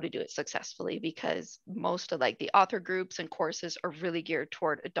how to do it successfully because most of like the author groups and courses are really geared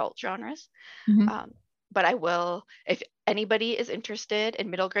toward adult genres. But I will, if anybody is interested in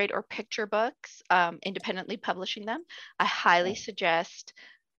middle grade or picture books, independently publishing them, I highly suggest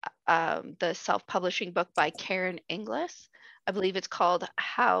the self-publishing book by Karen Inglis. I believe it's called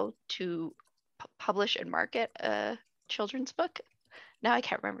How to Publish and Market a Children's Book. Now I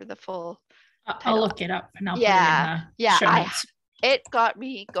can't remember the full title. I'll look it up and I'll put it in the show notes. It got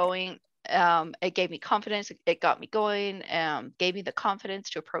me going. It gave me confidence. It got me going. Gave me the confidence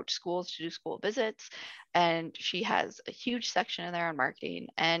to approach schools to do school visits. And she has a huge section in there on marketing,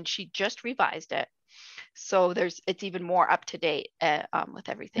 and she just revised it, so it's even more up to date with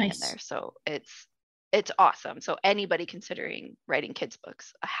everything in there. So it's awesome. So anybody considering writing kids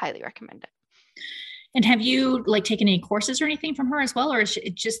books, I highly recommend it. And have you like taken any courses or anything from her as well, or is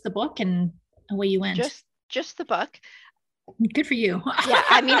it just the book and away you went? Just the book. Good for you. Yeah,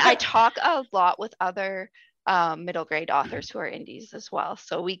 I mean, I talk a lot with other middle grade authors who are indies as well,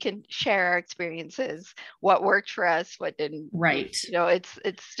 so we can share our experiences, what worked for us, what didn't. Right.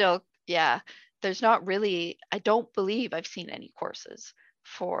 It's still, there's not really, I don't believe I've seen any courses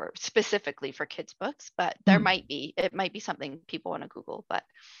specifically for kids books, but it might be something people want to Google. But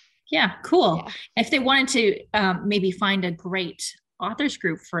yeah, cool. If they wanted to maybe find a great authors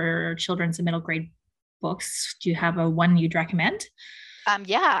group for children's and middle grade books, do you have one you'd recommend? On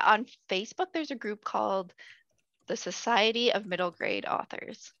Facebook there's a group called the Society of Middle Grade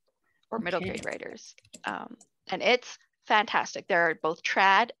Authors, or middle Okay. grade writers. And it's fantastic. There are both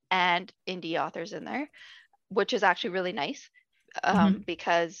trad and indie authors in there, which is actually really nice.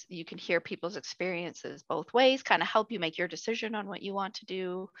 Because you can hear people's experiences both ways, kind of help you make your decision on what you want to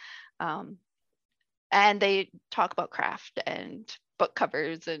do. And they talk about craft and book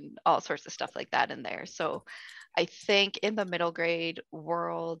covers and all sorts of stuff like that in there. So I think in the middle grade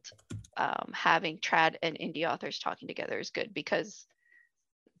world, having trad and indie authors talking together is good, because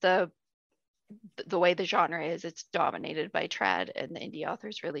the way the genre is, it's dominated by trad, and the indie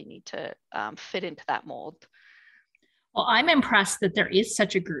authors really need to fit into that mold. Well, I'm impressed that there is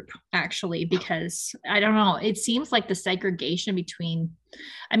such a group, actually, because I don't know, it seems like the segregation between,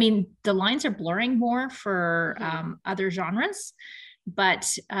 I mean, the lines are blurring more for other genres,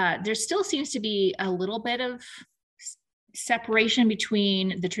 but there still seems to be a little bit of separation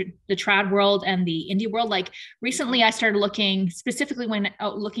between the trad world and the indie world. Like recently I started looking, specifically when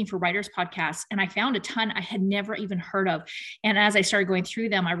out looking for writers podcasts, and I found a ton I had never even heard of. And as I started going through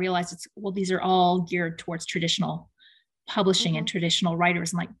them, I realized these are all geared towards traditional publishing and traditional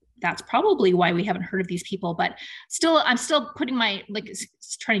writers. I'm like, that's probably why we haven't heard of these people, but still, I'm still putting my, like,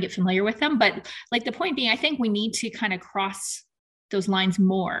 trying to get familiar with them. But like the point being, I think we need to kind of cross those lines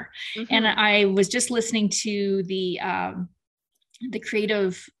more. And I was just listening to the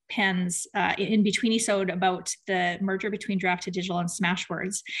Creative Pens in between episode about the merger between Draft to Digital and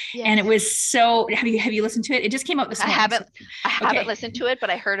Smashwords. Yes. And it was so, have you listened to it? It just came out this morning. I haven't listened to it, but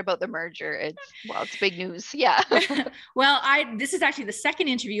I heard about the merger. It's big news. Yeah. Well, this is actually the second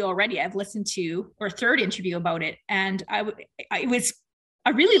interview already I've listened to, or third interview about it. And I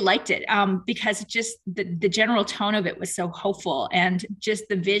really liked it because just the general tone of it was so hopeful, and just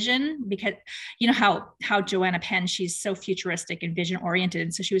the vision, because you know how Joanna Penn, she's so futuristic and vision oriented.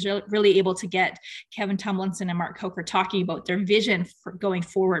 And so she was really able to get Kevin Tumlinson and Mark Coker talking about their vision for going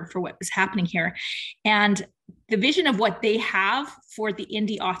forward for what was happening here. And the vision of what they have for the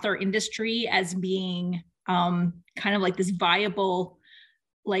indie author industry as being kind of like this viable,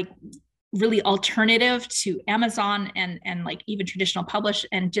 like really alternative to Amazon and like even traditional publish,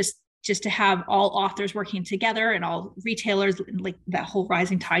 and just to have all authors working together and all retailers, like that whole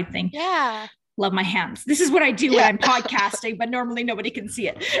rising tide thing. Yeah. Love my hands. This is what I do when I'm podcasting, but normally nobody can see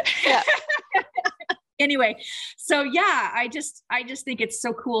it. Yeah. Anyway, so yeah, I just think it's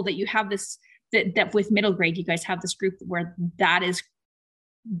so cool that you have this, that with middle grade, you guys have this group where that is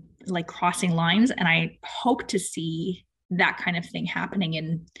like crossing lines. And I hope to see that kind of thing happening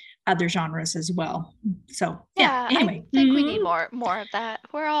in other genres as well. So yeah, anyway, I think we need more of that.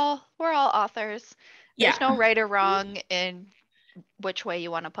 We're all authors. There's no right or wrong in which way you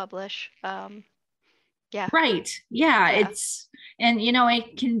want to publish. Right. Yeah. It's, and you know,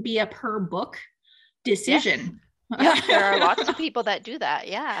 it can be a per book decision. Yes. There are lots of people that do that.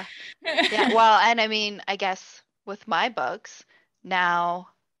 Yeah. Well, and I mean, I guess with my books now,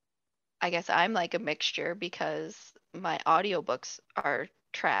 I guess I'm like a mixture, because my audiobooks are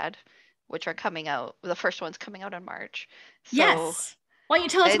trad, which are coming out. The first one's coming out in March. So yes. Why don't you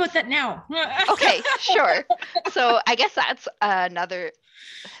tell us about that now? Okay, sure. So I guess that's another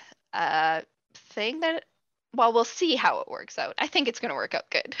thing that, well, we'll see how it works out. I think it's going to work out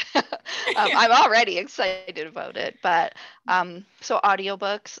good. I'm already excited about it. But so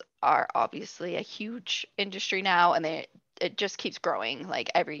audiobooks are obviously a huge industry now, and it just keeps growing like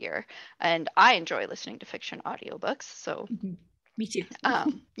every year. And I enjoy listening to fiction audiobooks. So me too.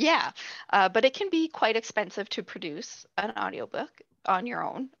 But it can be quite expensive to produce an audiobook on your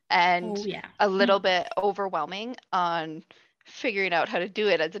own, and a little bit overwhelming on figuring out how to do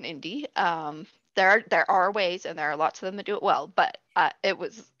it as an indie. There are ways, and there are lots of them that do it well, but it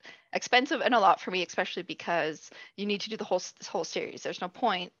was expensive and a lot for me, especially because you need to do the whole series. There's no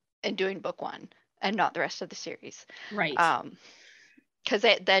point in doing book one and not the rest of the series, right? Because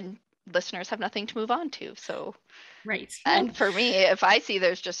then listeners have nothing to move on to. So right. And for me, if I see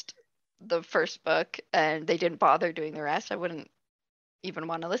there's just the first book and they didn't bother doing the rest, I wouldn't even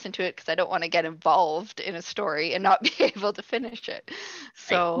want to listen to it, because I don't want to get involved in a story and not be able to finish it.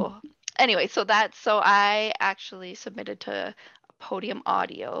 So anyway, so I actually submitted to Podium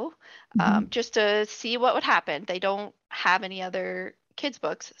Audio just to see what would happen. They don't have any other kids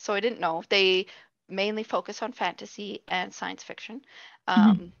books, so I didn't know. They mainly focus on fantasy and science fiction.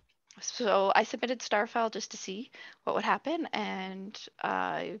 So I submitted Starfile just to see what would happen, and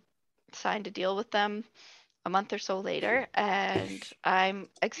I signed a deal with them a month or so later, and I'm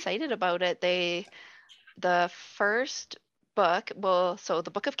excited about it. The first book, so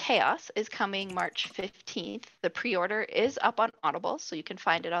the Book of Chaos is coming March 15th. The pre-order is up on Audible, so you can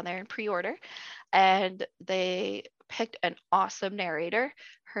find it on there in pre-order. And they picked an awesome narrator.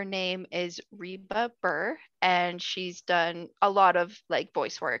 Her name is Reba Burr, and she's done a lot of like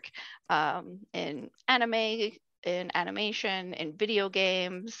voice work in anime, in animation, in video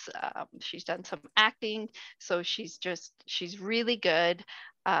games. She's done some acting, so she's really good.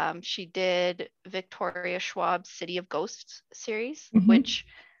 She did Victoria Schwab's City of Ghosts series, which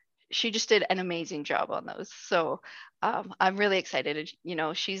she just did an amazing job on those. So I'm really excited. You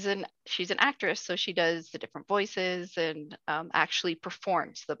know, she's an actress, so she does the different voices and actually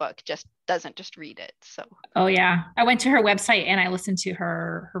performs the book, doesn't just read it. So oh yeah, I went to her website and I listened to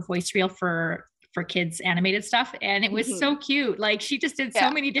her voice reel for kids animated stuff, and it was so cute. Like she just did so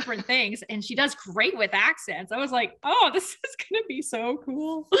many different things, and she does great with accents. I was like, oh, this is gonna be so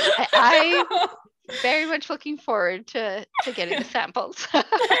cool. I very much looking forward to getting the samples.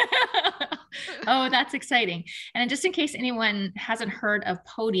 Oh, that's exciting. And just in case anyone hasn't heard of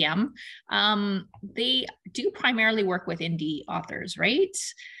Podium, they do primarily work with indie authors, right?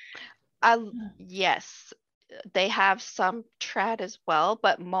 Yes, they have some trad as well,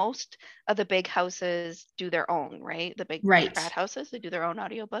 but most of the big houses do their own, right? The big trad houses, they do their own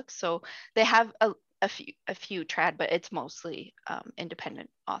audiobooks. So they have a few trad, but it's mostly independent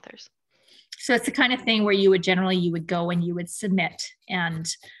authors. So it's the kind of thing where you would go and you would submit and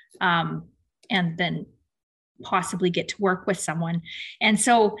then possibly get to work with someone. And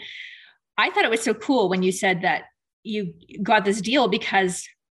so I thought it was so cool when you said that you got this deal, because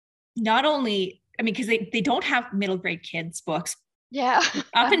not only, I mean, because they don't have middle grade kids books. Yeah.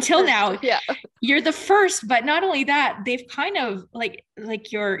 Up until now, yeah. You're the first, but not only that, they've kind of like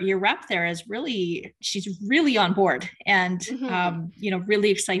your rep there is really, she's really on board and, you know,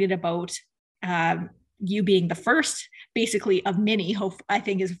 really excited about you being the first basically of many, I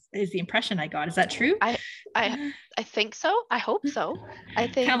think is the impression I got. Is that true? I think so. I hope so. I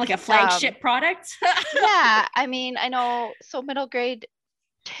think kind of like a flagship product. Yeah. I mean, I know, so middle grade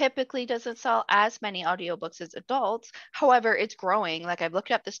typically doesn't sell as many audiobooks as adults. However, it's growing. Like I've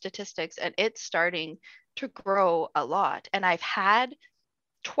looked up the statistics and it's starting to grow a lot. And I've had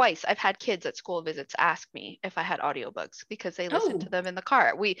kids at school visits ask me if I had audiobooks because they listen to them in the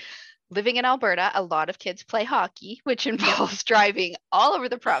car. Living in Alberta, a lot of kids play hockey, which involves driving all over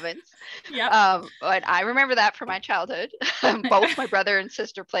the province. Yeah. And I remember that from my childhood. Both my brother and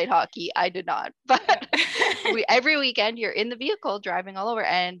sister played hockey. I did not. But every weekend you're in the vehicle driving all over.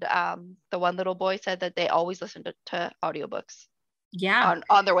 And the one little boy said that they always listen to audiobooks. Yeah.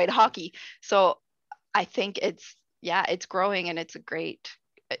 On their way to hockey. So I think it's growing, and it's great.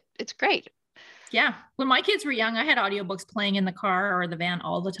 Yeah. When my kids were young, I had audiobooks playing in the car or the van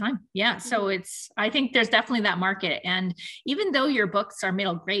all the time. Yeah. So I think there's definitely that market. And even though your books are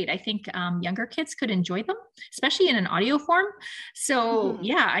middle grade, I think younger kids could enjoy them, especially in an audio form. So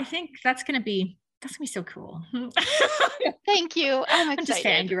yeah, I think that's going to be so cool. Thank you. I'm just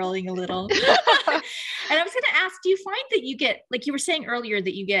fangirling a little. And I was going to ask, do you find that you get, like you were saying earlier,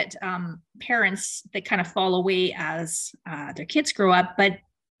 that you get parents that kind of fall away as their kids grow up, but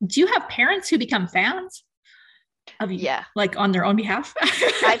do you have parents who become fans of you? Yeah. Like on their own behalf?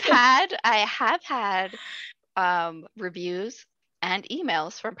 I have had reviews and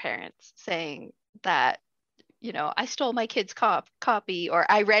emails from parents saying that, you know, I stole my kid's copy, or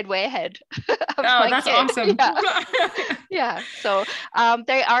I read way ahead. Oh, that's awesome. Yeah. So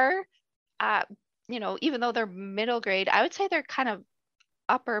they are, you know, even though they're middle grade, I would say they're kind of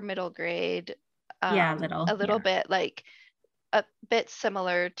upper middle grade. A little bit, like a bit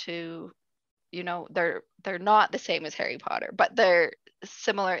similar to, you know, they're not the same as Harry Potter, but they're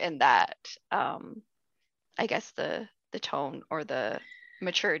similar in that, I guess the tone or the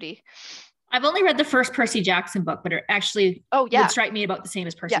maturity. I've only read the first Percy Jackson book, but it actually would strike me about the same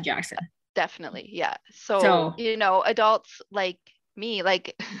as Percy Jackson. Definitely. Yeah. So, you know, adults like me,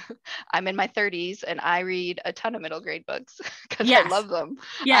 like I'm in my 30s and I read a ton of middle grade books because I love them.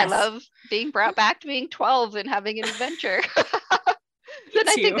 I love being brought back to being 12 and having an adventure. And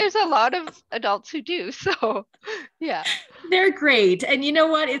I think there's a lot of adults who do. So yeah. They're great. And you know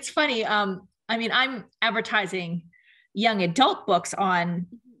what? It's funny. I mean, I'm advertising young adult books on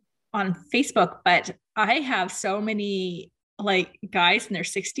Facebook, but I have so many like guys in their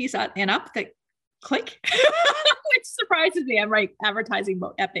 60s and up that click, which surprises me. I'm advertising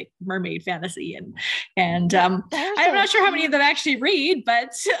about epic mermaid fantasy and I'm not sure how many of them actually read,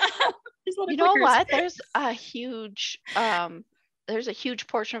 but you know what? There's a huge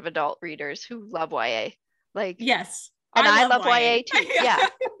portion of adult readers who love YA. Like yes. And I love YA too. Yeah.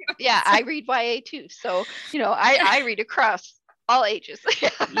 Yeah. I read YA too. So, you know, I read across all ages.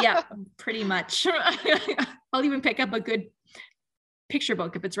 Yeah, pretty much. I'll even pick up a good picture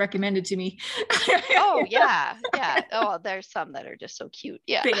book if it's recommended to me. Oh yeah. Oh, there's some that are just so cute.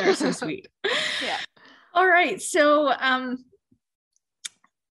 Yeah. They are so sweet. Yeah. All right. So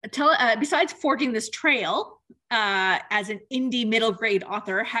besides forging this trail as an indie middle grade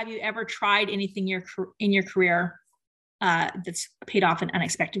author, have you ever tried anything in your career that's paid off in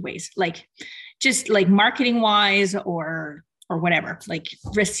unexpected ways, like just like marketing wise or whatever, like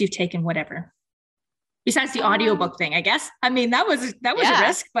risks you've taken, whatever? Besides the audiobook thing, I guess. I mean, that was a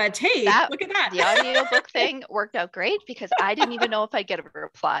risk, but hey, look at that. The audiobook thing worked out great because I didn't even know if I'd get a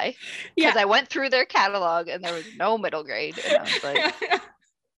reply, because I went through their catalog and there was no middle grade. And I was like,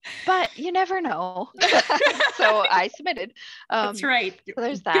 but you never know. So I submitted. That's right. So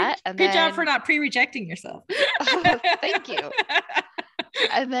there's that. Good job for not pre-rejecting yourself. Thank you.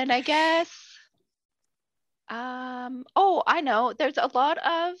 And then I guess, I know there's a lot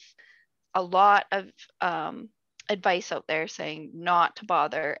of advice out there saying not to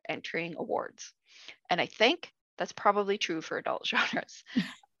bother entering awards. And I think that's probably true for adult genres.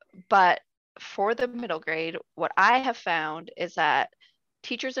 But for the middle grade, what I have found is that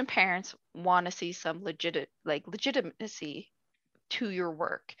teachers and parents want to see some legitimacy to your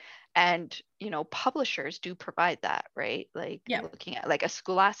work. And, publishers do provide that, right? Like looking at like a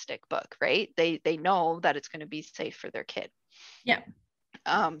Scholastic book, right? They know that it's going to be safe for their kid. Yeah.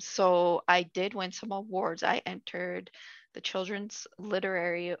 So I did win some awards. I entered the Children's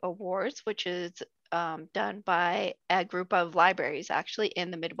Literary Awards, which is done by a group of libraries actually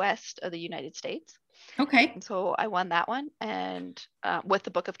in the Midwest of the United States. Okay. And so I won that one, and with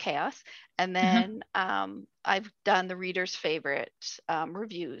the Book of Chaos. And then I've done the reader's favorite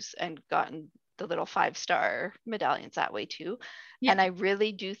reviews and gotten the little 5-star medallions that way too. Yeah. And I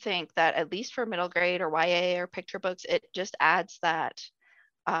really do think that at least for middle grade or YA or picture books, it just adds that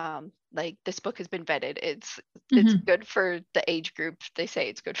like this book has been vetted. It's good for the age group they say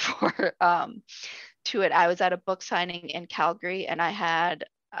it's good for. To it, I was at a book signing in Calgary, and I had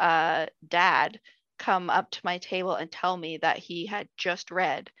a dad come up to my table and tell me that he had just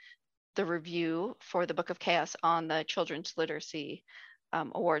read the review for the Book of Chaos on the Children's Literacy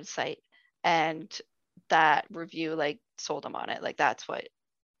Awards site, and that review like sold him on it. Like that's what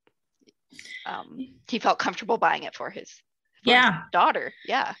he felt comfortable buying it for his daughter.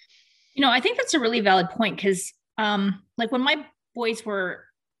 Yeah. I think that's a really valid point, because like when my boys were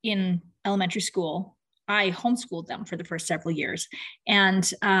in elementary school, I homeschooled them for the first several years.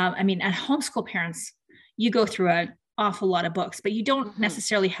 And I mean, at homeschool parents, you go through an awful lot of books, but you don't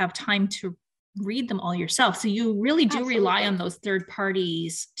necessarily have time to read them all yourself. So you really do rely on those third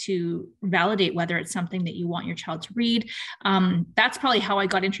parties to validate whether it's something that you want your child to read. That's probably how I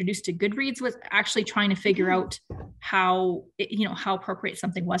got introduced to Goodreads, was actually trying to figure out how appropriate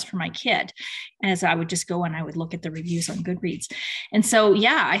something was for my kid. As I would just go and I would look at the reviews on Goodreads. And so,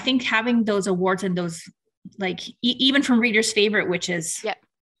 yeah, I think having those awards and those, like, even from Reader's Favorite, which is, like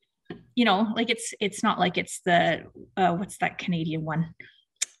it's not like it's the, what's that Canadian one?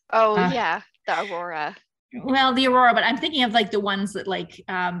 Oh, yeah. The Aurora. Well, the Aurora, but I'm thinking of like the ones that like,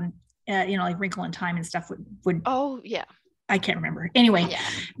 like Wrinkle in Time and stuff would. Oh, yeah. I can't remember. Anyway,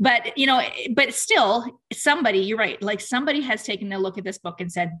 but, but still somebody, you're right. Like somebody has taken a look at this book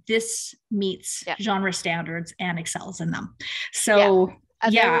and said, this meets genre standards and excels in them. So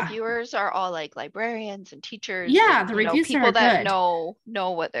and the reviewers are all like librarians and teachers. Yeah. And, the reviews people are that good.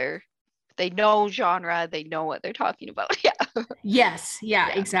 know what they know genre, they know what they're talking about. Yes. Yeah,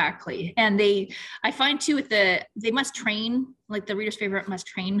 exactly. And I find too they must train, like the Reader's Favorite must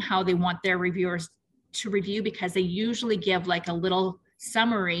train how they want their reviewers to review, because they usually give like a little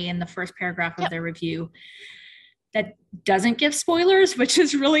summary in the first paragraph of their review that doesn't give spoilers, which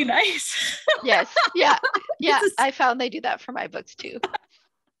is really nice. Yes. Yeah. Yeah. I found they do that for my books too.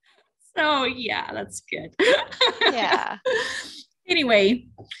 So yeah, that's good. Yeah. Anyway,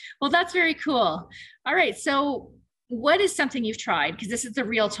 well, that's very cool. All right. So what is something you've tried? Because this is the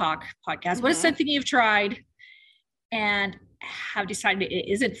Real Talk podcast. What is something you've tried and have decided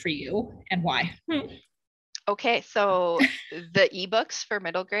it isn't for you, and why? Okay. So the ebooks for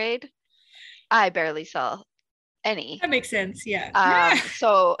middle grade, I barely sell any. That makes sense. Yeah.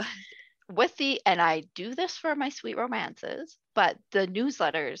 So and I do this for my sweet romances, but the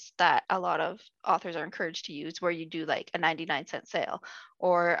newsletters that a lot of authors are encouraged to use, where you do like a 99-cent sale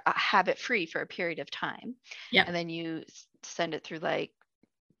or have it free for a period of time. Yeah. And then you send it through like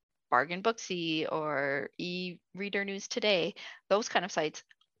Bargain Booksy or e-Reader News Today. Those kind of sites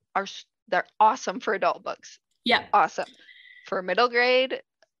they're awesome for adult books. Yeah. Awesome. For middle grade,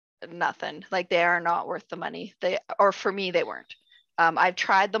 nothing. Like they are not worth the money. Or for me, they weren't. I've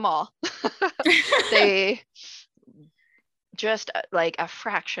tried them all. They just like a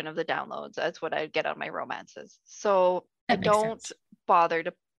fraction of the downloads as what I'd get on my romances. So I That makes don't sense. bother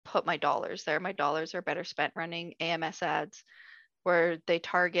to put my dollars there. My dollars are better spent running AMS ads where they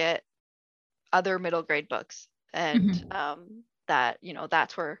target other middle grade books. And that,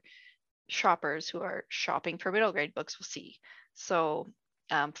 that's where shoppers who are shopping for middle grade books will see. So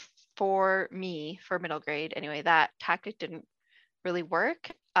for me, for middle grade, anyway, that tactic didn't really work.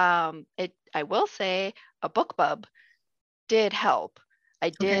 I will say a BookBub did help.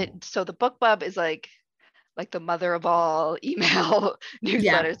 I did. Okay. So the BookBub is like the mother of all email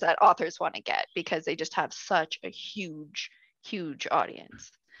newsletters that authors want to get because they just have such a huge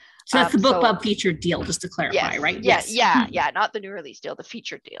audience. So that's the BookBub featured deal, just to clarify, yes, right? Yeah, not the new release deal, the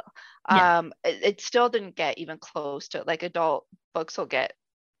featured deal. Yeah. It still didn't get even close to, like, adult books will get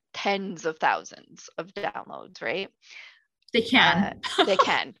tens of thousands of downloads, right? They can. They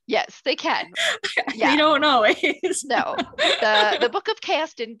can. Yes, they can. Yeah. They don't always. No. The Book of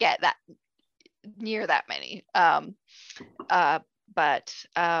Chaos didn't get that near that many. But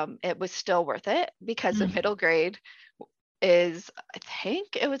it was still worth it because the middle grade is, I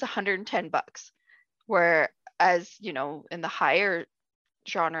think it was $110, whereas, in the higher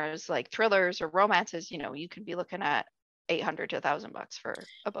genres like thrillers or romances, you can be looking at $800 to $1,000 for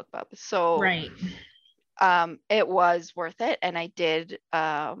a BookBub. So right. It was worth it, and I did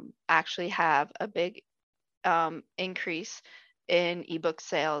actually have a big increase in ebook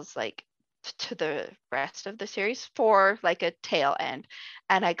sales, like to the rest of the series for like a tail end,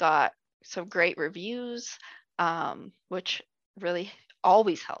 and I got some great reviews, which really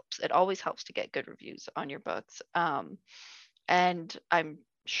always helps. It always helps to get good reviews on your books, and I'm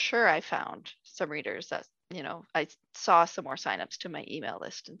sure I found some readers that, I saw some more signups to my email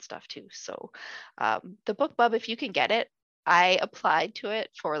list and stuff too. So the BookBub, if you can get it, I applied to it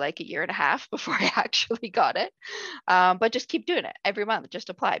for like a year and a half before I actually got it. But just keep doing it every month. Just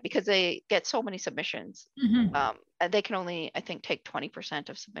apply because they get so many submissions. And they can only, I think, take 20%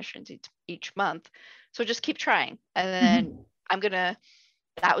 of submissions each month. So just keep trying. And then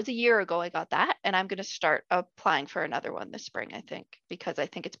that was a year ago I got that, and I'm going to start applying for another one this spring, I think, because I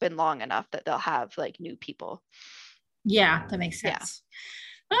think it's been long enough that they'll have like new people. Yeah, that makes sense.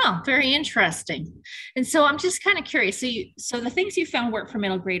 Yeah. Oh, very interesting. And so I'm just kind of curious. So the things you found work for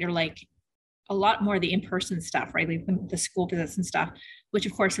middle grade are like a lot more the in-person stuff, right? Like the school visits and stuff, which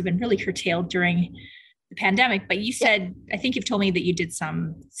of course have been really curtailed during the pandemic. But you said, I think you've told me that you did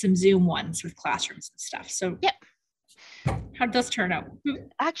some Zoom ones with classrooms and stuff. So how did those turn out?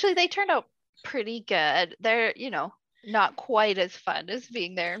 Actually, they turned out pretty good. They're, not quite as fun as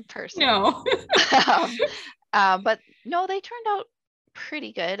being there in person. No. But no, they turned out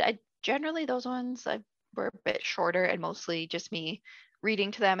pretty good. Generally those ones were a bit shorter and mostly just me reading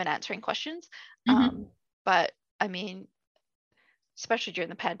to them and answering questions. But I mean, especially during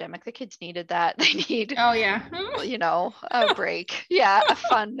the pandemic, the kids needed that. They need, a break. Yeah,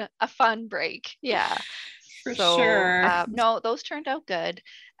 a fun break. Yeah. For sure. No, those turned out good.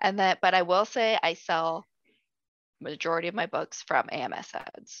 But I will say I sell majority of my books from AMS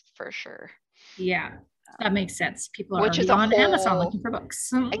ads for sure. Yeah, that makes sense. People are on Amazon looking for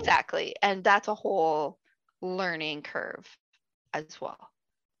books. Exactly. And that's a whole learning curve as well.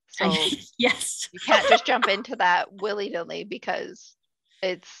 So yes, you can't just jump into that willy-nilly because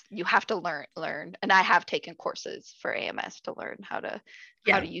you have to learn. And I have taken courses for AMS to learn how to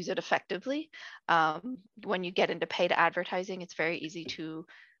use it effectively. When you get into paid advertising, it's very easy to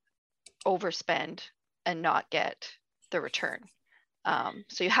overspend and not get the return.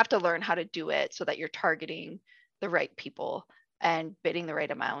 So you have to learn how to do it so that you're targeting the right people and bidding the right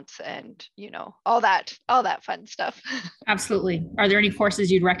amounts and, all that fun stuff. Absolutely. Are there any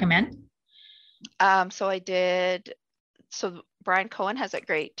courses you'd recommend? So Brian Cohen has a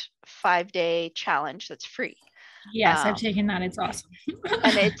great 5-day challenge that's free. Yes, I've taken that. It's awesome.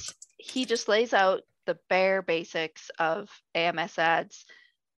 And he just lays out the bare basics of AMS ads.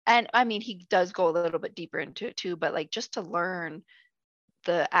 And I mean, he does go a little bit deeper into it too, but like just to learn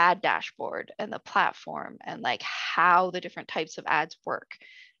the ad dashboard and the platform and like how the different types of ads work.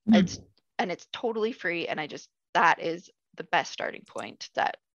 It's totally free. And that is the best starting point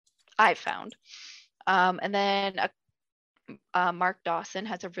that I've found. And then Mark Dawson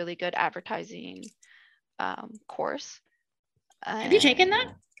has a really good advertising course. Have you taken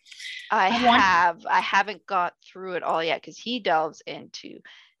that? I have. I haven't got through it all yet because he delves into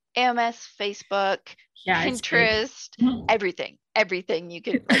AMS, Facebook, Pinterest, everything you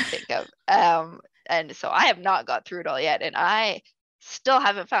can think of. And so I have not got through it all yet. And I still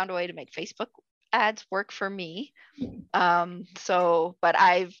haven't found a way to make Facebook ads work for me. But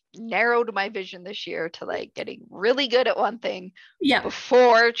I've narrowed my vision this year to like getting really good at one thing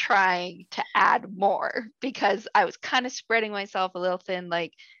before trying to add more, because I was kind of spreading myself a little thin,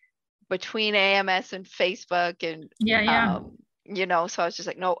 like between AMS and Facebook and so I was just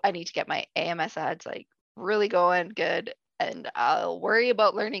like, no, I need to get my AMS ads like really going good, and I'll worry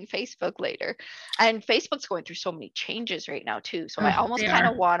about learning Facebook later. And Facebook's going through so many changes right now too, so I almost kind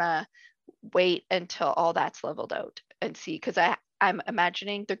of want to wait until all that's leveled out and see, because I'm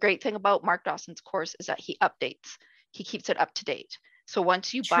imagining the great thing about Mark Dawson's course is that he keeps it up to date. So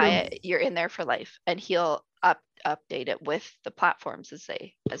once you buy it, you're in there for life, and he'll update it with the platforms as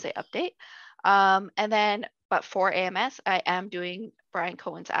they update. And then, but for AMS, I am doing Brian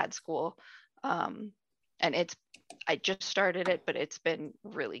Cohen's ad school, and I just started it, but it's been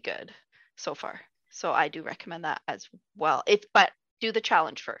really good so far. So I do recommend that as well. But do the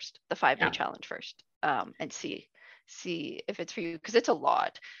challenge first, the 5-day challenge first, and see if it's for you, because it's a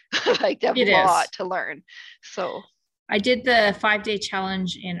lot. Like a lot to learn. So I did the 5-day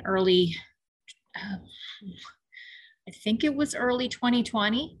challenge in early, I think it was early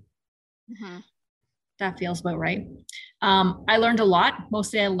 2020. Mm-hmm. That feels about right. I learned a lot.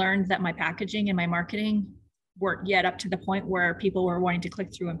 Mostly I learned that my packaging and my marketing weren't yet up to the point where people were wanting to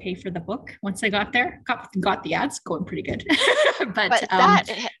click through and pay for the book. Once I got there, got the ads going pretty good. but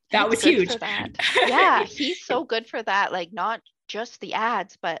that was huge. Yeah, he's so good for that. Like not just the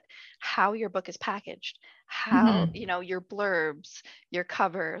ads, but how your book is packaged, how your blurbs, your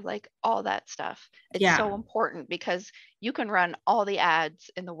cover, like all that stuff. It's so important, because you can run all the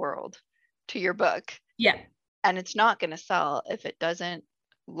ads in the world to your book, and it's not going to sell if it doesn't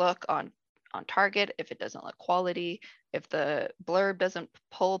look on target, if it doesn't look quality, if the blurb doesn't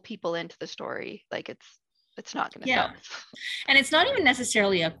pull people into the story. Like it's not going to sell. And it's not even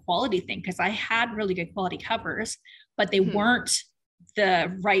necessarily a quality thing, because I had really good quality covers, but they weren't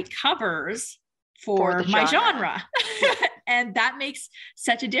the right covers for my genre. And that makes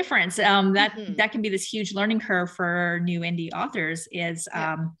such a difference. That can be this huge learning curve for new indie authors,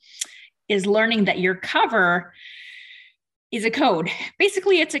 is learning that your cover is a code.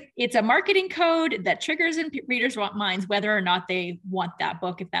 Basically, it's a marketing code that triggers in readers' minds whether or not they want that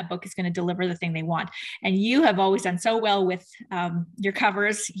book, if that book is going to deliver the thing they want. And you have always done so well with your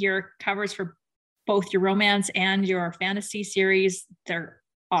covers for both your romance and your fantasy series. They're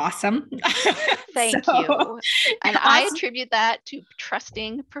awesome. Thank you. And I attribute that to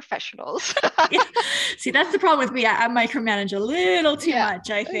trusting professionals. See, that's the problem with me. I micromanage a little too much,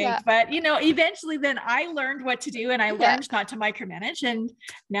 I think. But, eventually then I learned what to do, and I learned not to micromanage. And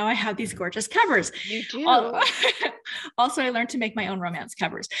now I have these gorgeous covers. You do. Also, I learned to make my own romance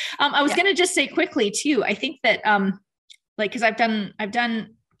covers. I was going to just say quickly too, I think that because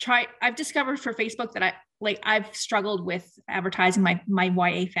I've discovered for Facebook that I've struggled with advertising my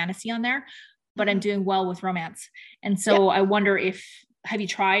YA fantasy on there, but I'm doing well with romance. And so I wonder have you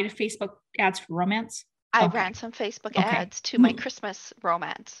tried Facebook ads for romance? I ran some Facebook ads to my Christmas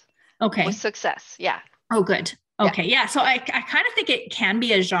romance. Okay. With success. Yeah. Oh, good. Okay. Yeah. So I kind of think it can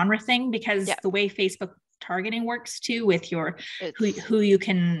be a genre thing, because the way Facebook targeting works too, with who you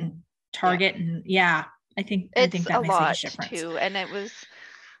can target. And I think that makes a huge difference too. And it was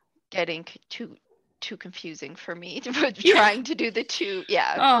getting too confusing for me trying to do the two.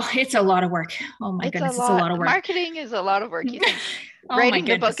 Oh, it's a lot of work. Oh my goodness, it's a lot of work. Marketing is a lot of work. You think writing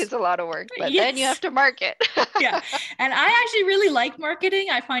the book is a lot of work, but then you have to market. And I actually really like marketing.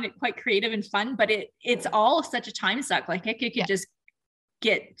 I find it quite creative and fun, but it's all such a time suck. Like I could just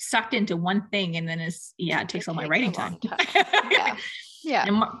get sucked into one thing, and then it takes all my writing time. Yeah.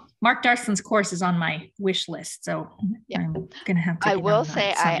 And Mark Darson's course is on my wish list. So I'm going to have to. I will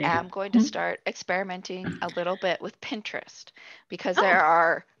say I am going to start experimenting a little bit with Pinterest, because there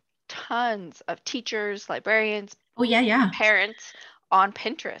are tons of teachers, librarians, parents on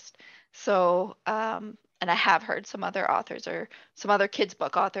Pinterest. So, and I have heard some other authors or some other kids'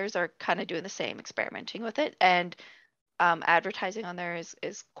 book authors are kind of doing the same, experimenting with it. And advertising on there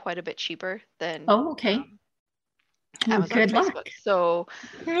is quite a bit cheaper than Amazon, good Facebook. Luck. So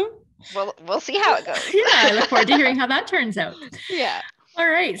we'll see how it goes. I look forward to hearing how that turns out. Yeah. All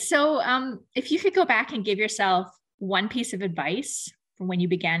right. So if you could go back and give yourself one piece of advice from when you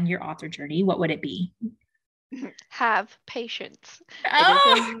began your author journey, what would it be? Have patience.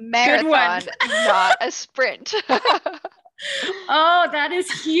 It is a marathon, not a sprint. Oh, that is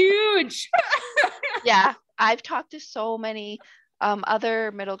huge. Yeah. I've talked to so many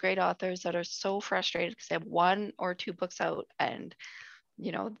other middle grade authors that are so frustrated because they have 1 or 2 books out, and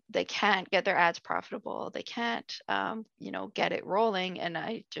they can't get their ads profitable. They can't get it rolling.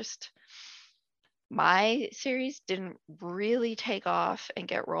 And my series didn't really take off and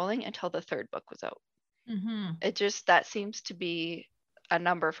get rolling until the third book was out. Mm-hmm. It just, that seems to be a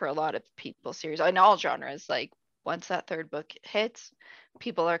number for a lot of people series in all genres. Like once that third book hits,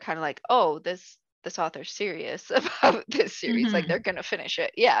 people are kind of like, oh, this author's serious about this series. Mm-hmm. Like they're gonna finish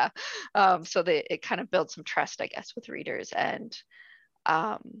it. Yeah. So it kind of builds some trust, I guess, with readers. And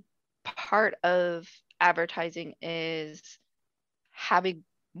part of advertising is having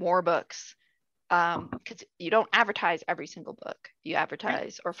more books, because you don't advertise every single book. You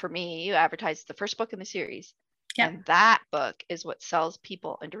advertise, or for me, you advertise the first book in the series. Yeah. And that book is what sells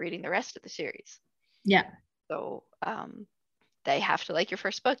people into reading the rest of the series. Yeah. So they have to like your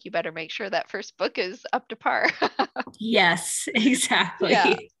first book. You better make sure that first book is up to par. Yes, exactly.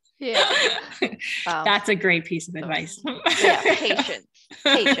 Yeah. Yeah. That's a great piece of advice. Yeah, patience.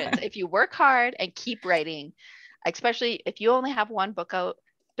 If you work hard and keep writing, especially if you only have one book out,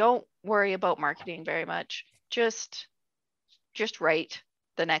 don't worry about marketing very much. Just write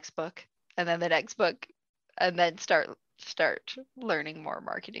the next book and then the next book, and then start learning more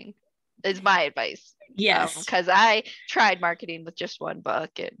marketing is my advice. Yes. Because I tried marketing with just one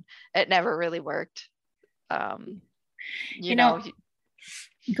book and it never really worked. You know,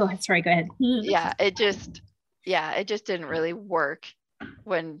 go ahead. Sorry, go ahead. Yeah, it just didn't really work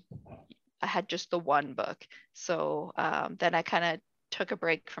when I had just the one book. So then I kind of took a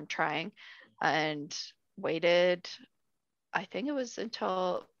break from trying and waited. I think it was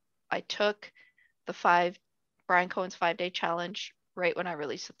until I took Brian Cohen's 5-day challenge right when I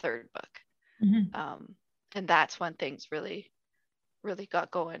released the third book. Mm-hmm. And that's when things really, really got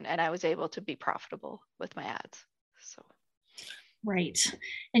going, and I was able to be profitable with my ads. So. Right.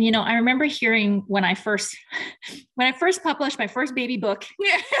 And, I remember hearing when I first published my first baby book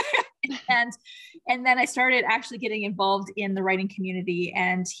and then I started actually getting involved in the writing community,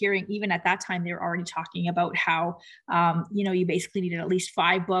 and hearing, even at that time, they were already talking about how, you basically needed at least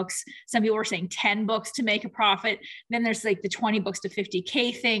 5 books. Some people were saying 10 books to make a profit. Then there's like the 20 books to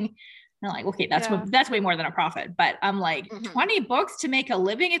 50K thing. And I'm like, okay, that's way more than a profit. But I'm like, 20 books to make a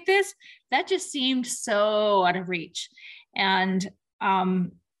living at this? That just seemed so out of reach. And,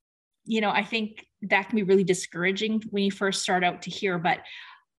 I think that can be really discouraging when you first start out to hear. But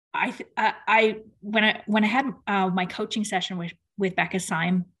when I had my coaching session with Becca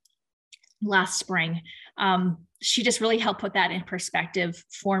Syme last spring, she just really helped put that in perspective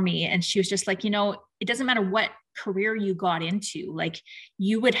for me. And she was just like, it doesn't matter what career you got into, like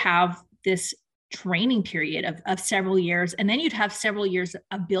you would have this training period of several years, and then you'd have several years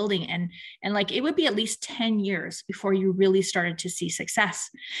of building, and like it would be at least 10 years before you really started to see success.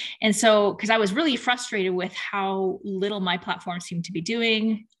 And so, because I was really frustrated with how little my platform seemed to be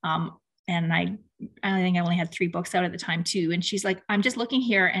doing, and I think I only had 3 books out at the time too. And she's like, I'm just looking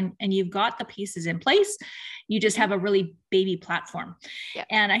here, and you've got the pieces in place. You just have a really baby platform. Yeah.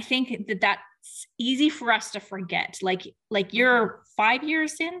 And I think that's easy for us to forget. Like you're 5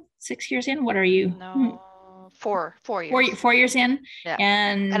 years in, 6 years in. What are you? No, 4 years. 4 years in. Yeah.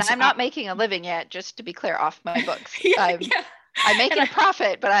 And I'm not making a living yet, just to be clear, off my books. I'm making a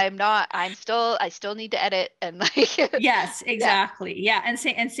profit, but I still need to edit and like. Yes, exactly. Yeah. And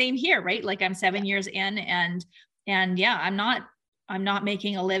same here, right? Like I'm 7 years in, and yeah, I'm not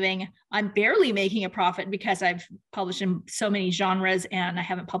making a living. I'm barely making a profit because I've published in so many genres and I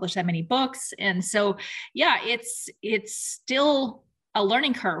haven't published that many books. And so, yeah, it's still a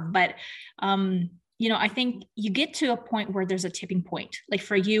learning curve, but, I think you get to a point where there's a tipping point. Like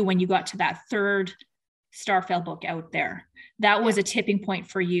for you, when you got to that 3rd Starfell book out there, that was a tipping point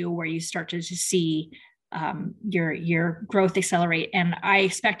for you where you started to see your growth accelerate. And I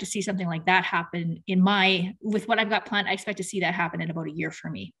expect to see something like that happen with what I've got planned. I expect to see that happen in about a year for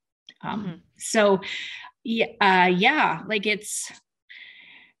me. So like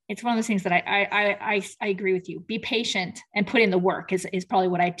it's one of those things that I agree with you. Be patient and put in the work is probably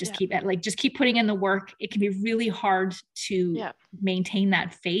what I just keep at. Like, just keep putting in the work. It can be really hard to maintain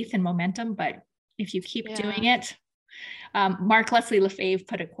that faith and momentum, but if you keep doing it, Mark Leslie Lefebvre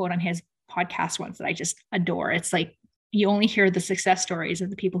put a quote on his podcast once that I just adore. It's like, you only hear the success stories of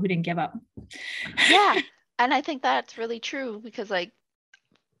the people who didn't give up. Yeah. And I think that's really true, because like,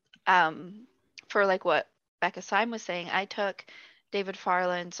 for like what Becca Syme was saying, I took David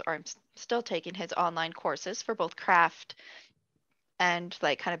Farland's, or I'm still taking his online courses for both craft and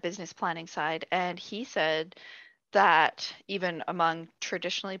like kind of business planning side. And he said that even among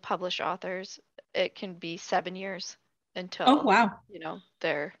traditionally published authors, it can be 7 years until,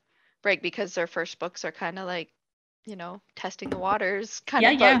 their break, because their first books are kind of like, testing the waters kind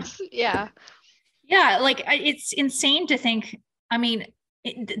of books. Yeah. Yeah. Like it's insane to think, I mean,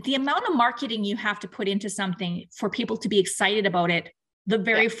 the amount of marketing you have to put into something for people to be excited about it the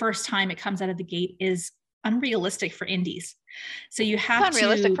very first time it comes out of the gate is unrealistic for indies. So you have it's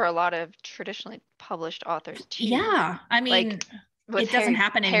unrealistic for a lot of traditionally published authors too. Yeah. I mean, like it doesn't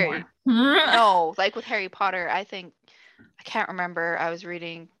happen anymore. No, like with Harry Potter, I can't remember, I was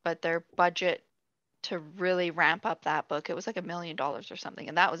reading, but their budget to really ramp up that book, it was like $1 million or something.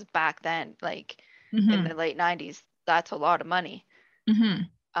 And that was back then, like in the late 90s. That's a lot of money.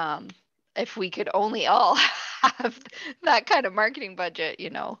 If we could only all have that kind of marketing budget,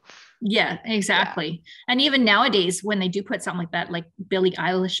 Yeah, exactly. And even nowadays, when they do put something like that, like Billie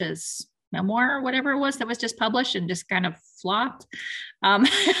Eilish's memoir or whatever it was that was just published and just kind of flopped.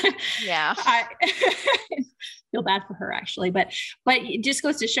 Yeah. I feel bad for her actually, but it just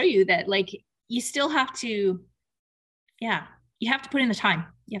goes to show you that like you still have to, you have to put in the time.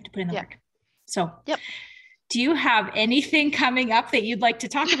 You have to put in the work. So do you have anything coming up that you'd like to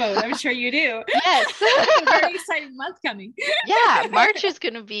talk about? I'm sure you do. Yes. A very exciting month coming. Yeah, March is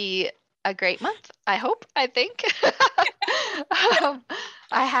going to be a great month. I think.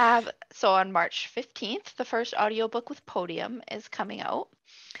 So on March 15th, the first audiobook with Podium is coming out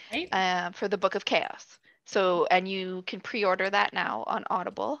for the Book of Chaos. So, and you can pre-order that now on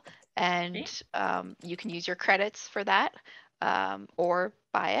Audible, and you can use your credits for that or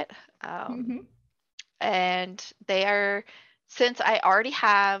buy it. And they are, since I already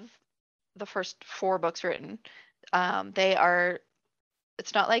have the first 4 books written,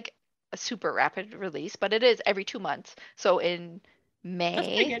 it's not like a super rapid release, but it is every 2 months. So in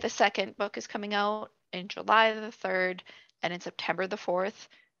May, the second book is coming out, in July the 3rd, and in September the 4th.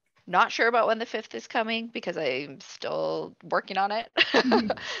 Not sure about when the 5th is coming because I'm still working on it.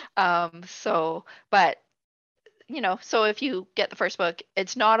 So if you get the first book,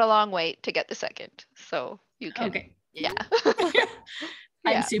 it's not a long wait to get the second. So you can. Okay. Yeah.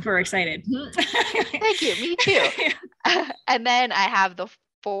 I'm super excited. Thank you. Me too. And then I have the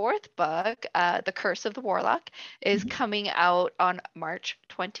 4th book, The Curse of the Warlock, is coming out on March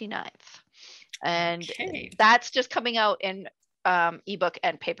 29th. And that's just coming out in ebook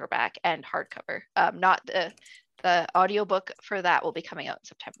and paperback and hardcover. Not the audiobook for that will be coming out in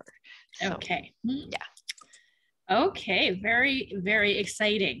September. So, okay. Yeah. Okay. Very, very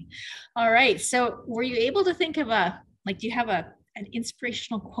exciting. All right. So were you able to think of do you have an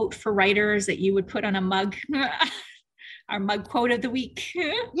inspirational quote for writers that you would put on a mug? Our mug quote of the week.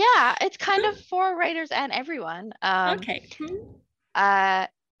 Yeah, it's kind of for writers and everyone. Okay. I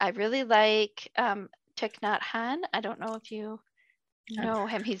really like Thich Nhat Hanh. I don't know if you know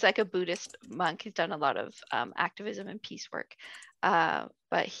him. He's like a Buddhist monk. He's done a lot of activism and peace work.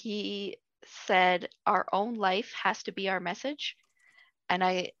 But he said, our own life has to be our message. And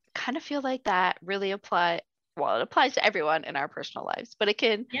I kind of feel like that really it applies to everyone in our personal lives, but it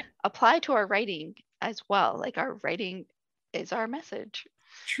can apply to our writing as well. Like our writing is our message.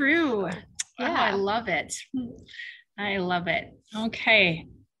 True. So, yeah. Oh, I love it. I love it. Okay,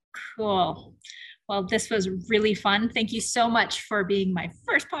 cool. Well, this was really fun. Thank you so much for being my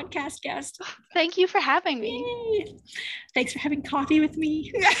first podcast guest. Thank you for having me. Yay. Thanks for having coffee with me.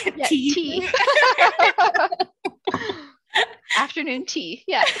 Yeah, tea. Afternoon tea.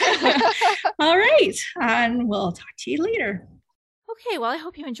 Yeah. All right. And we'll talk to you later. Okay. Well, I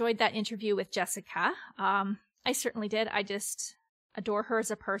hope you enjoyed that interview with Jessica. I certainly did. I just adore her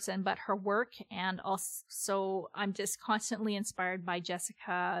as a person, but her work, and also I'm just constantly inspired by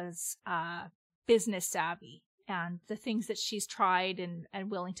Jessica's business savvy and the things that she's tried and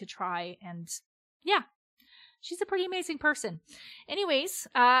willing to try. And yeah, she's a pretty amazing person. Anyways,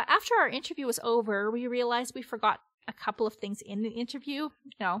 after our interview was over, we realized we forgot a couple of things in the interview.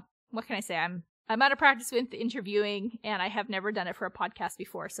 What can I say? I'm out of practice with interviewing, and I have never done it for a podcast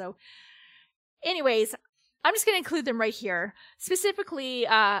before. So anyways, I'm just going to include them right here. Specifically,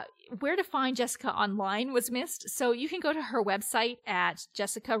 where to find Jessica online was missed. So you can go to her website at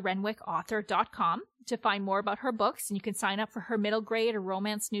jessicarenwickauthor.com to find more about her books. And you can sign up for her middle grade or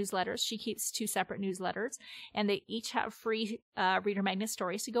romance newsletters. She keeps 2 separate newsletters, and they each have free Reader Magnet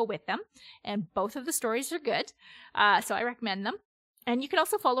stories to go with them. And both of the stories are good. So I recommend them. And you can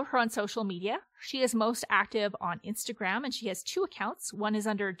also follow her on social media. She is most active on Instagram, and she has 2 accounts. One is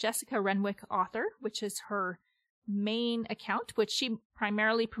under Jessica Renwick Author, which is her main account, which she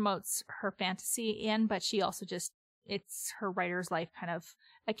primarily promotes her fantasy in, but she also it's her writer's life kind of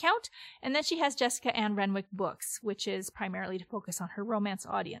account. And then she has Jessica Ann Renwick Books, which is primarily to focus on her romance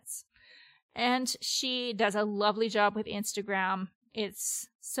audience. And she does a lovely job with Instagram. It's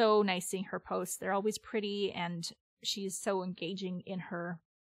so nice seeing her posts. They're always pretty, and she's so engaging in her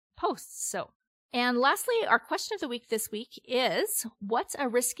posts. So And lastly, our question of the week this week is, what's a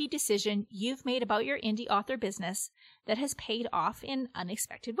risky decision you've made about your indie author business that has paid off in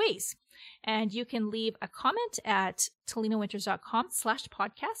unexpected ways? And you can leave a comment at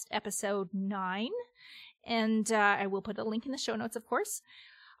talinawinters.com/podcast episode 9. And I will put a link in the show notes, of course.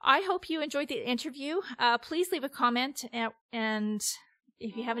 I hope you enjoyed the interview. Please leave a comment. And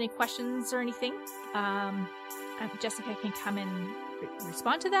if you have any questions or anything, Jessica can come and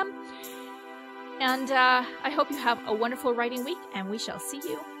respond to them. And I hope you have a wonderful writing week, and we shall see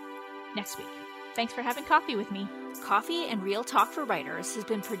you next week. Thanks for having coffee with me. Coffee and Real Talk for Writers has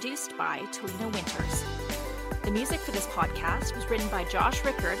been produced by Talina Winters. The music for this podcast was written by Josh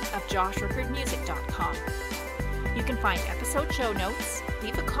Rickard of joshrickardmusic.com. You can find episode show notes,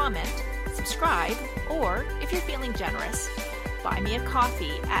 leave a comment, subscribe, or if you're feeling generous, buy me a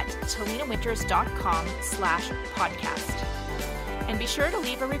coffee at talinawinters.com/podcast. And be sure to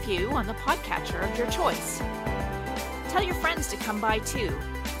leave a review on the podcatcher of your choice. Tell your friends to come by too.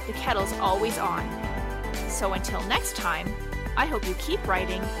 The kettle's always on. So until next time, I hope you keep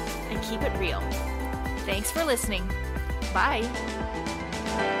writing and keep it real. Thanks for listening. Bye.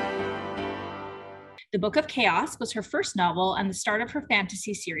 The Book of Chaos was her first novel and the start of her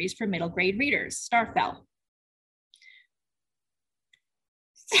fantasy series for middle grade readers, Starfell.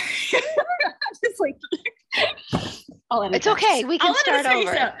 Just like, it's okay. We can start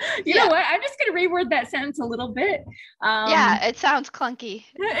over. You know what? I'm just going to reword that sentence a little bit. Yeah, it sounds clunky.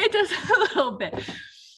 It does a little bit.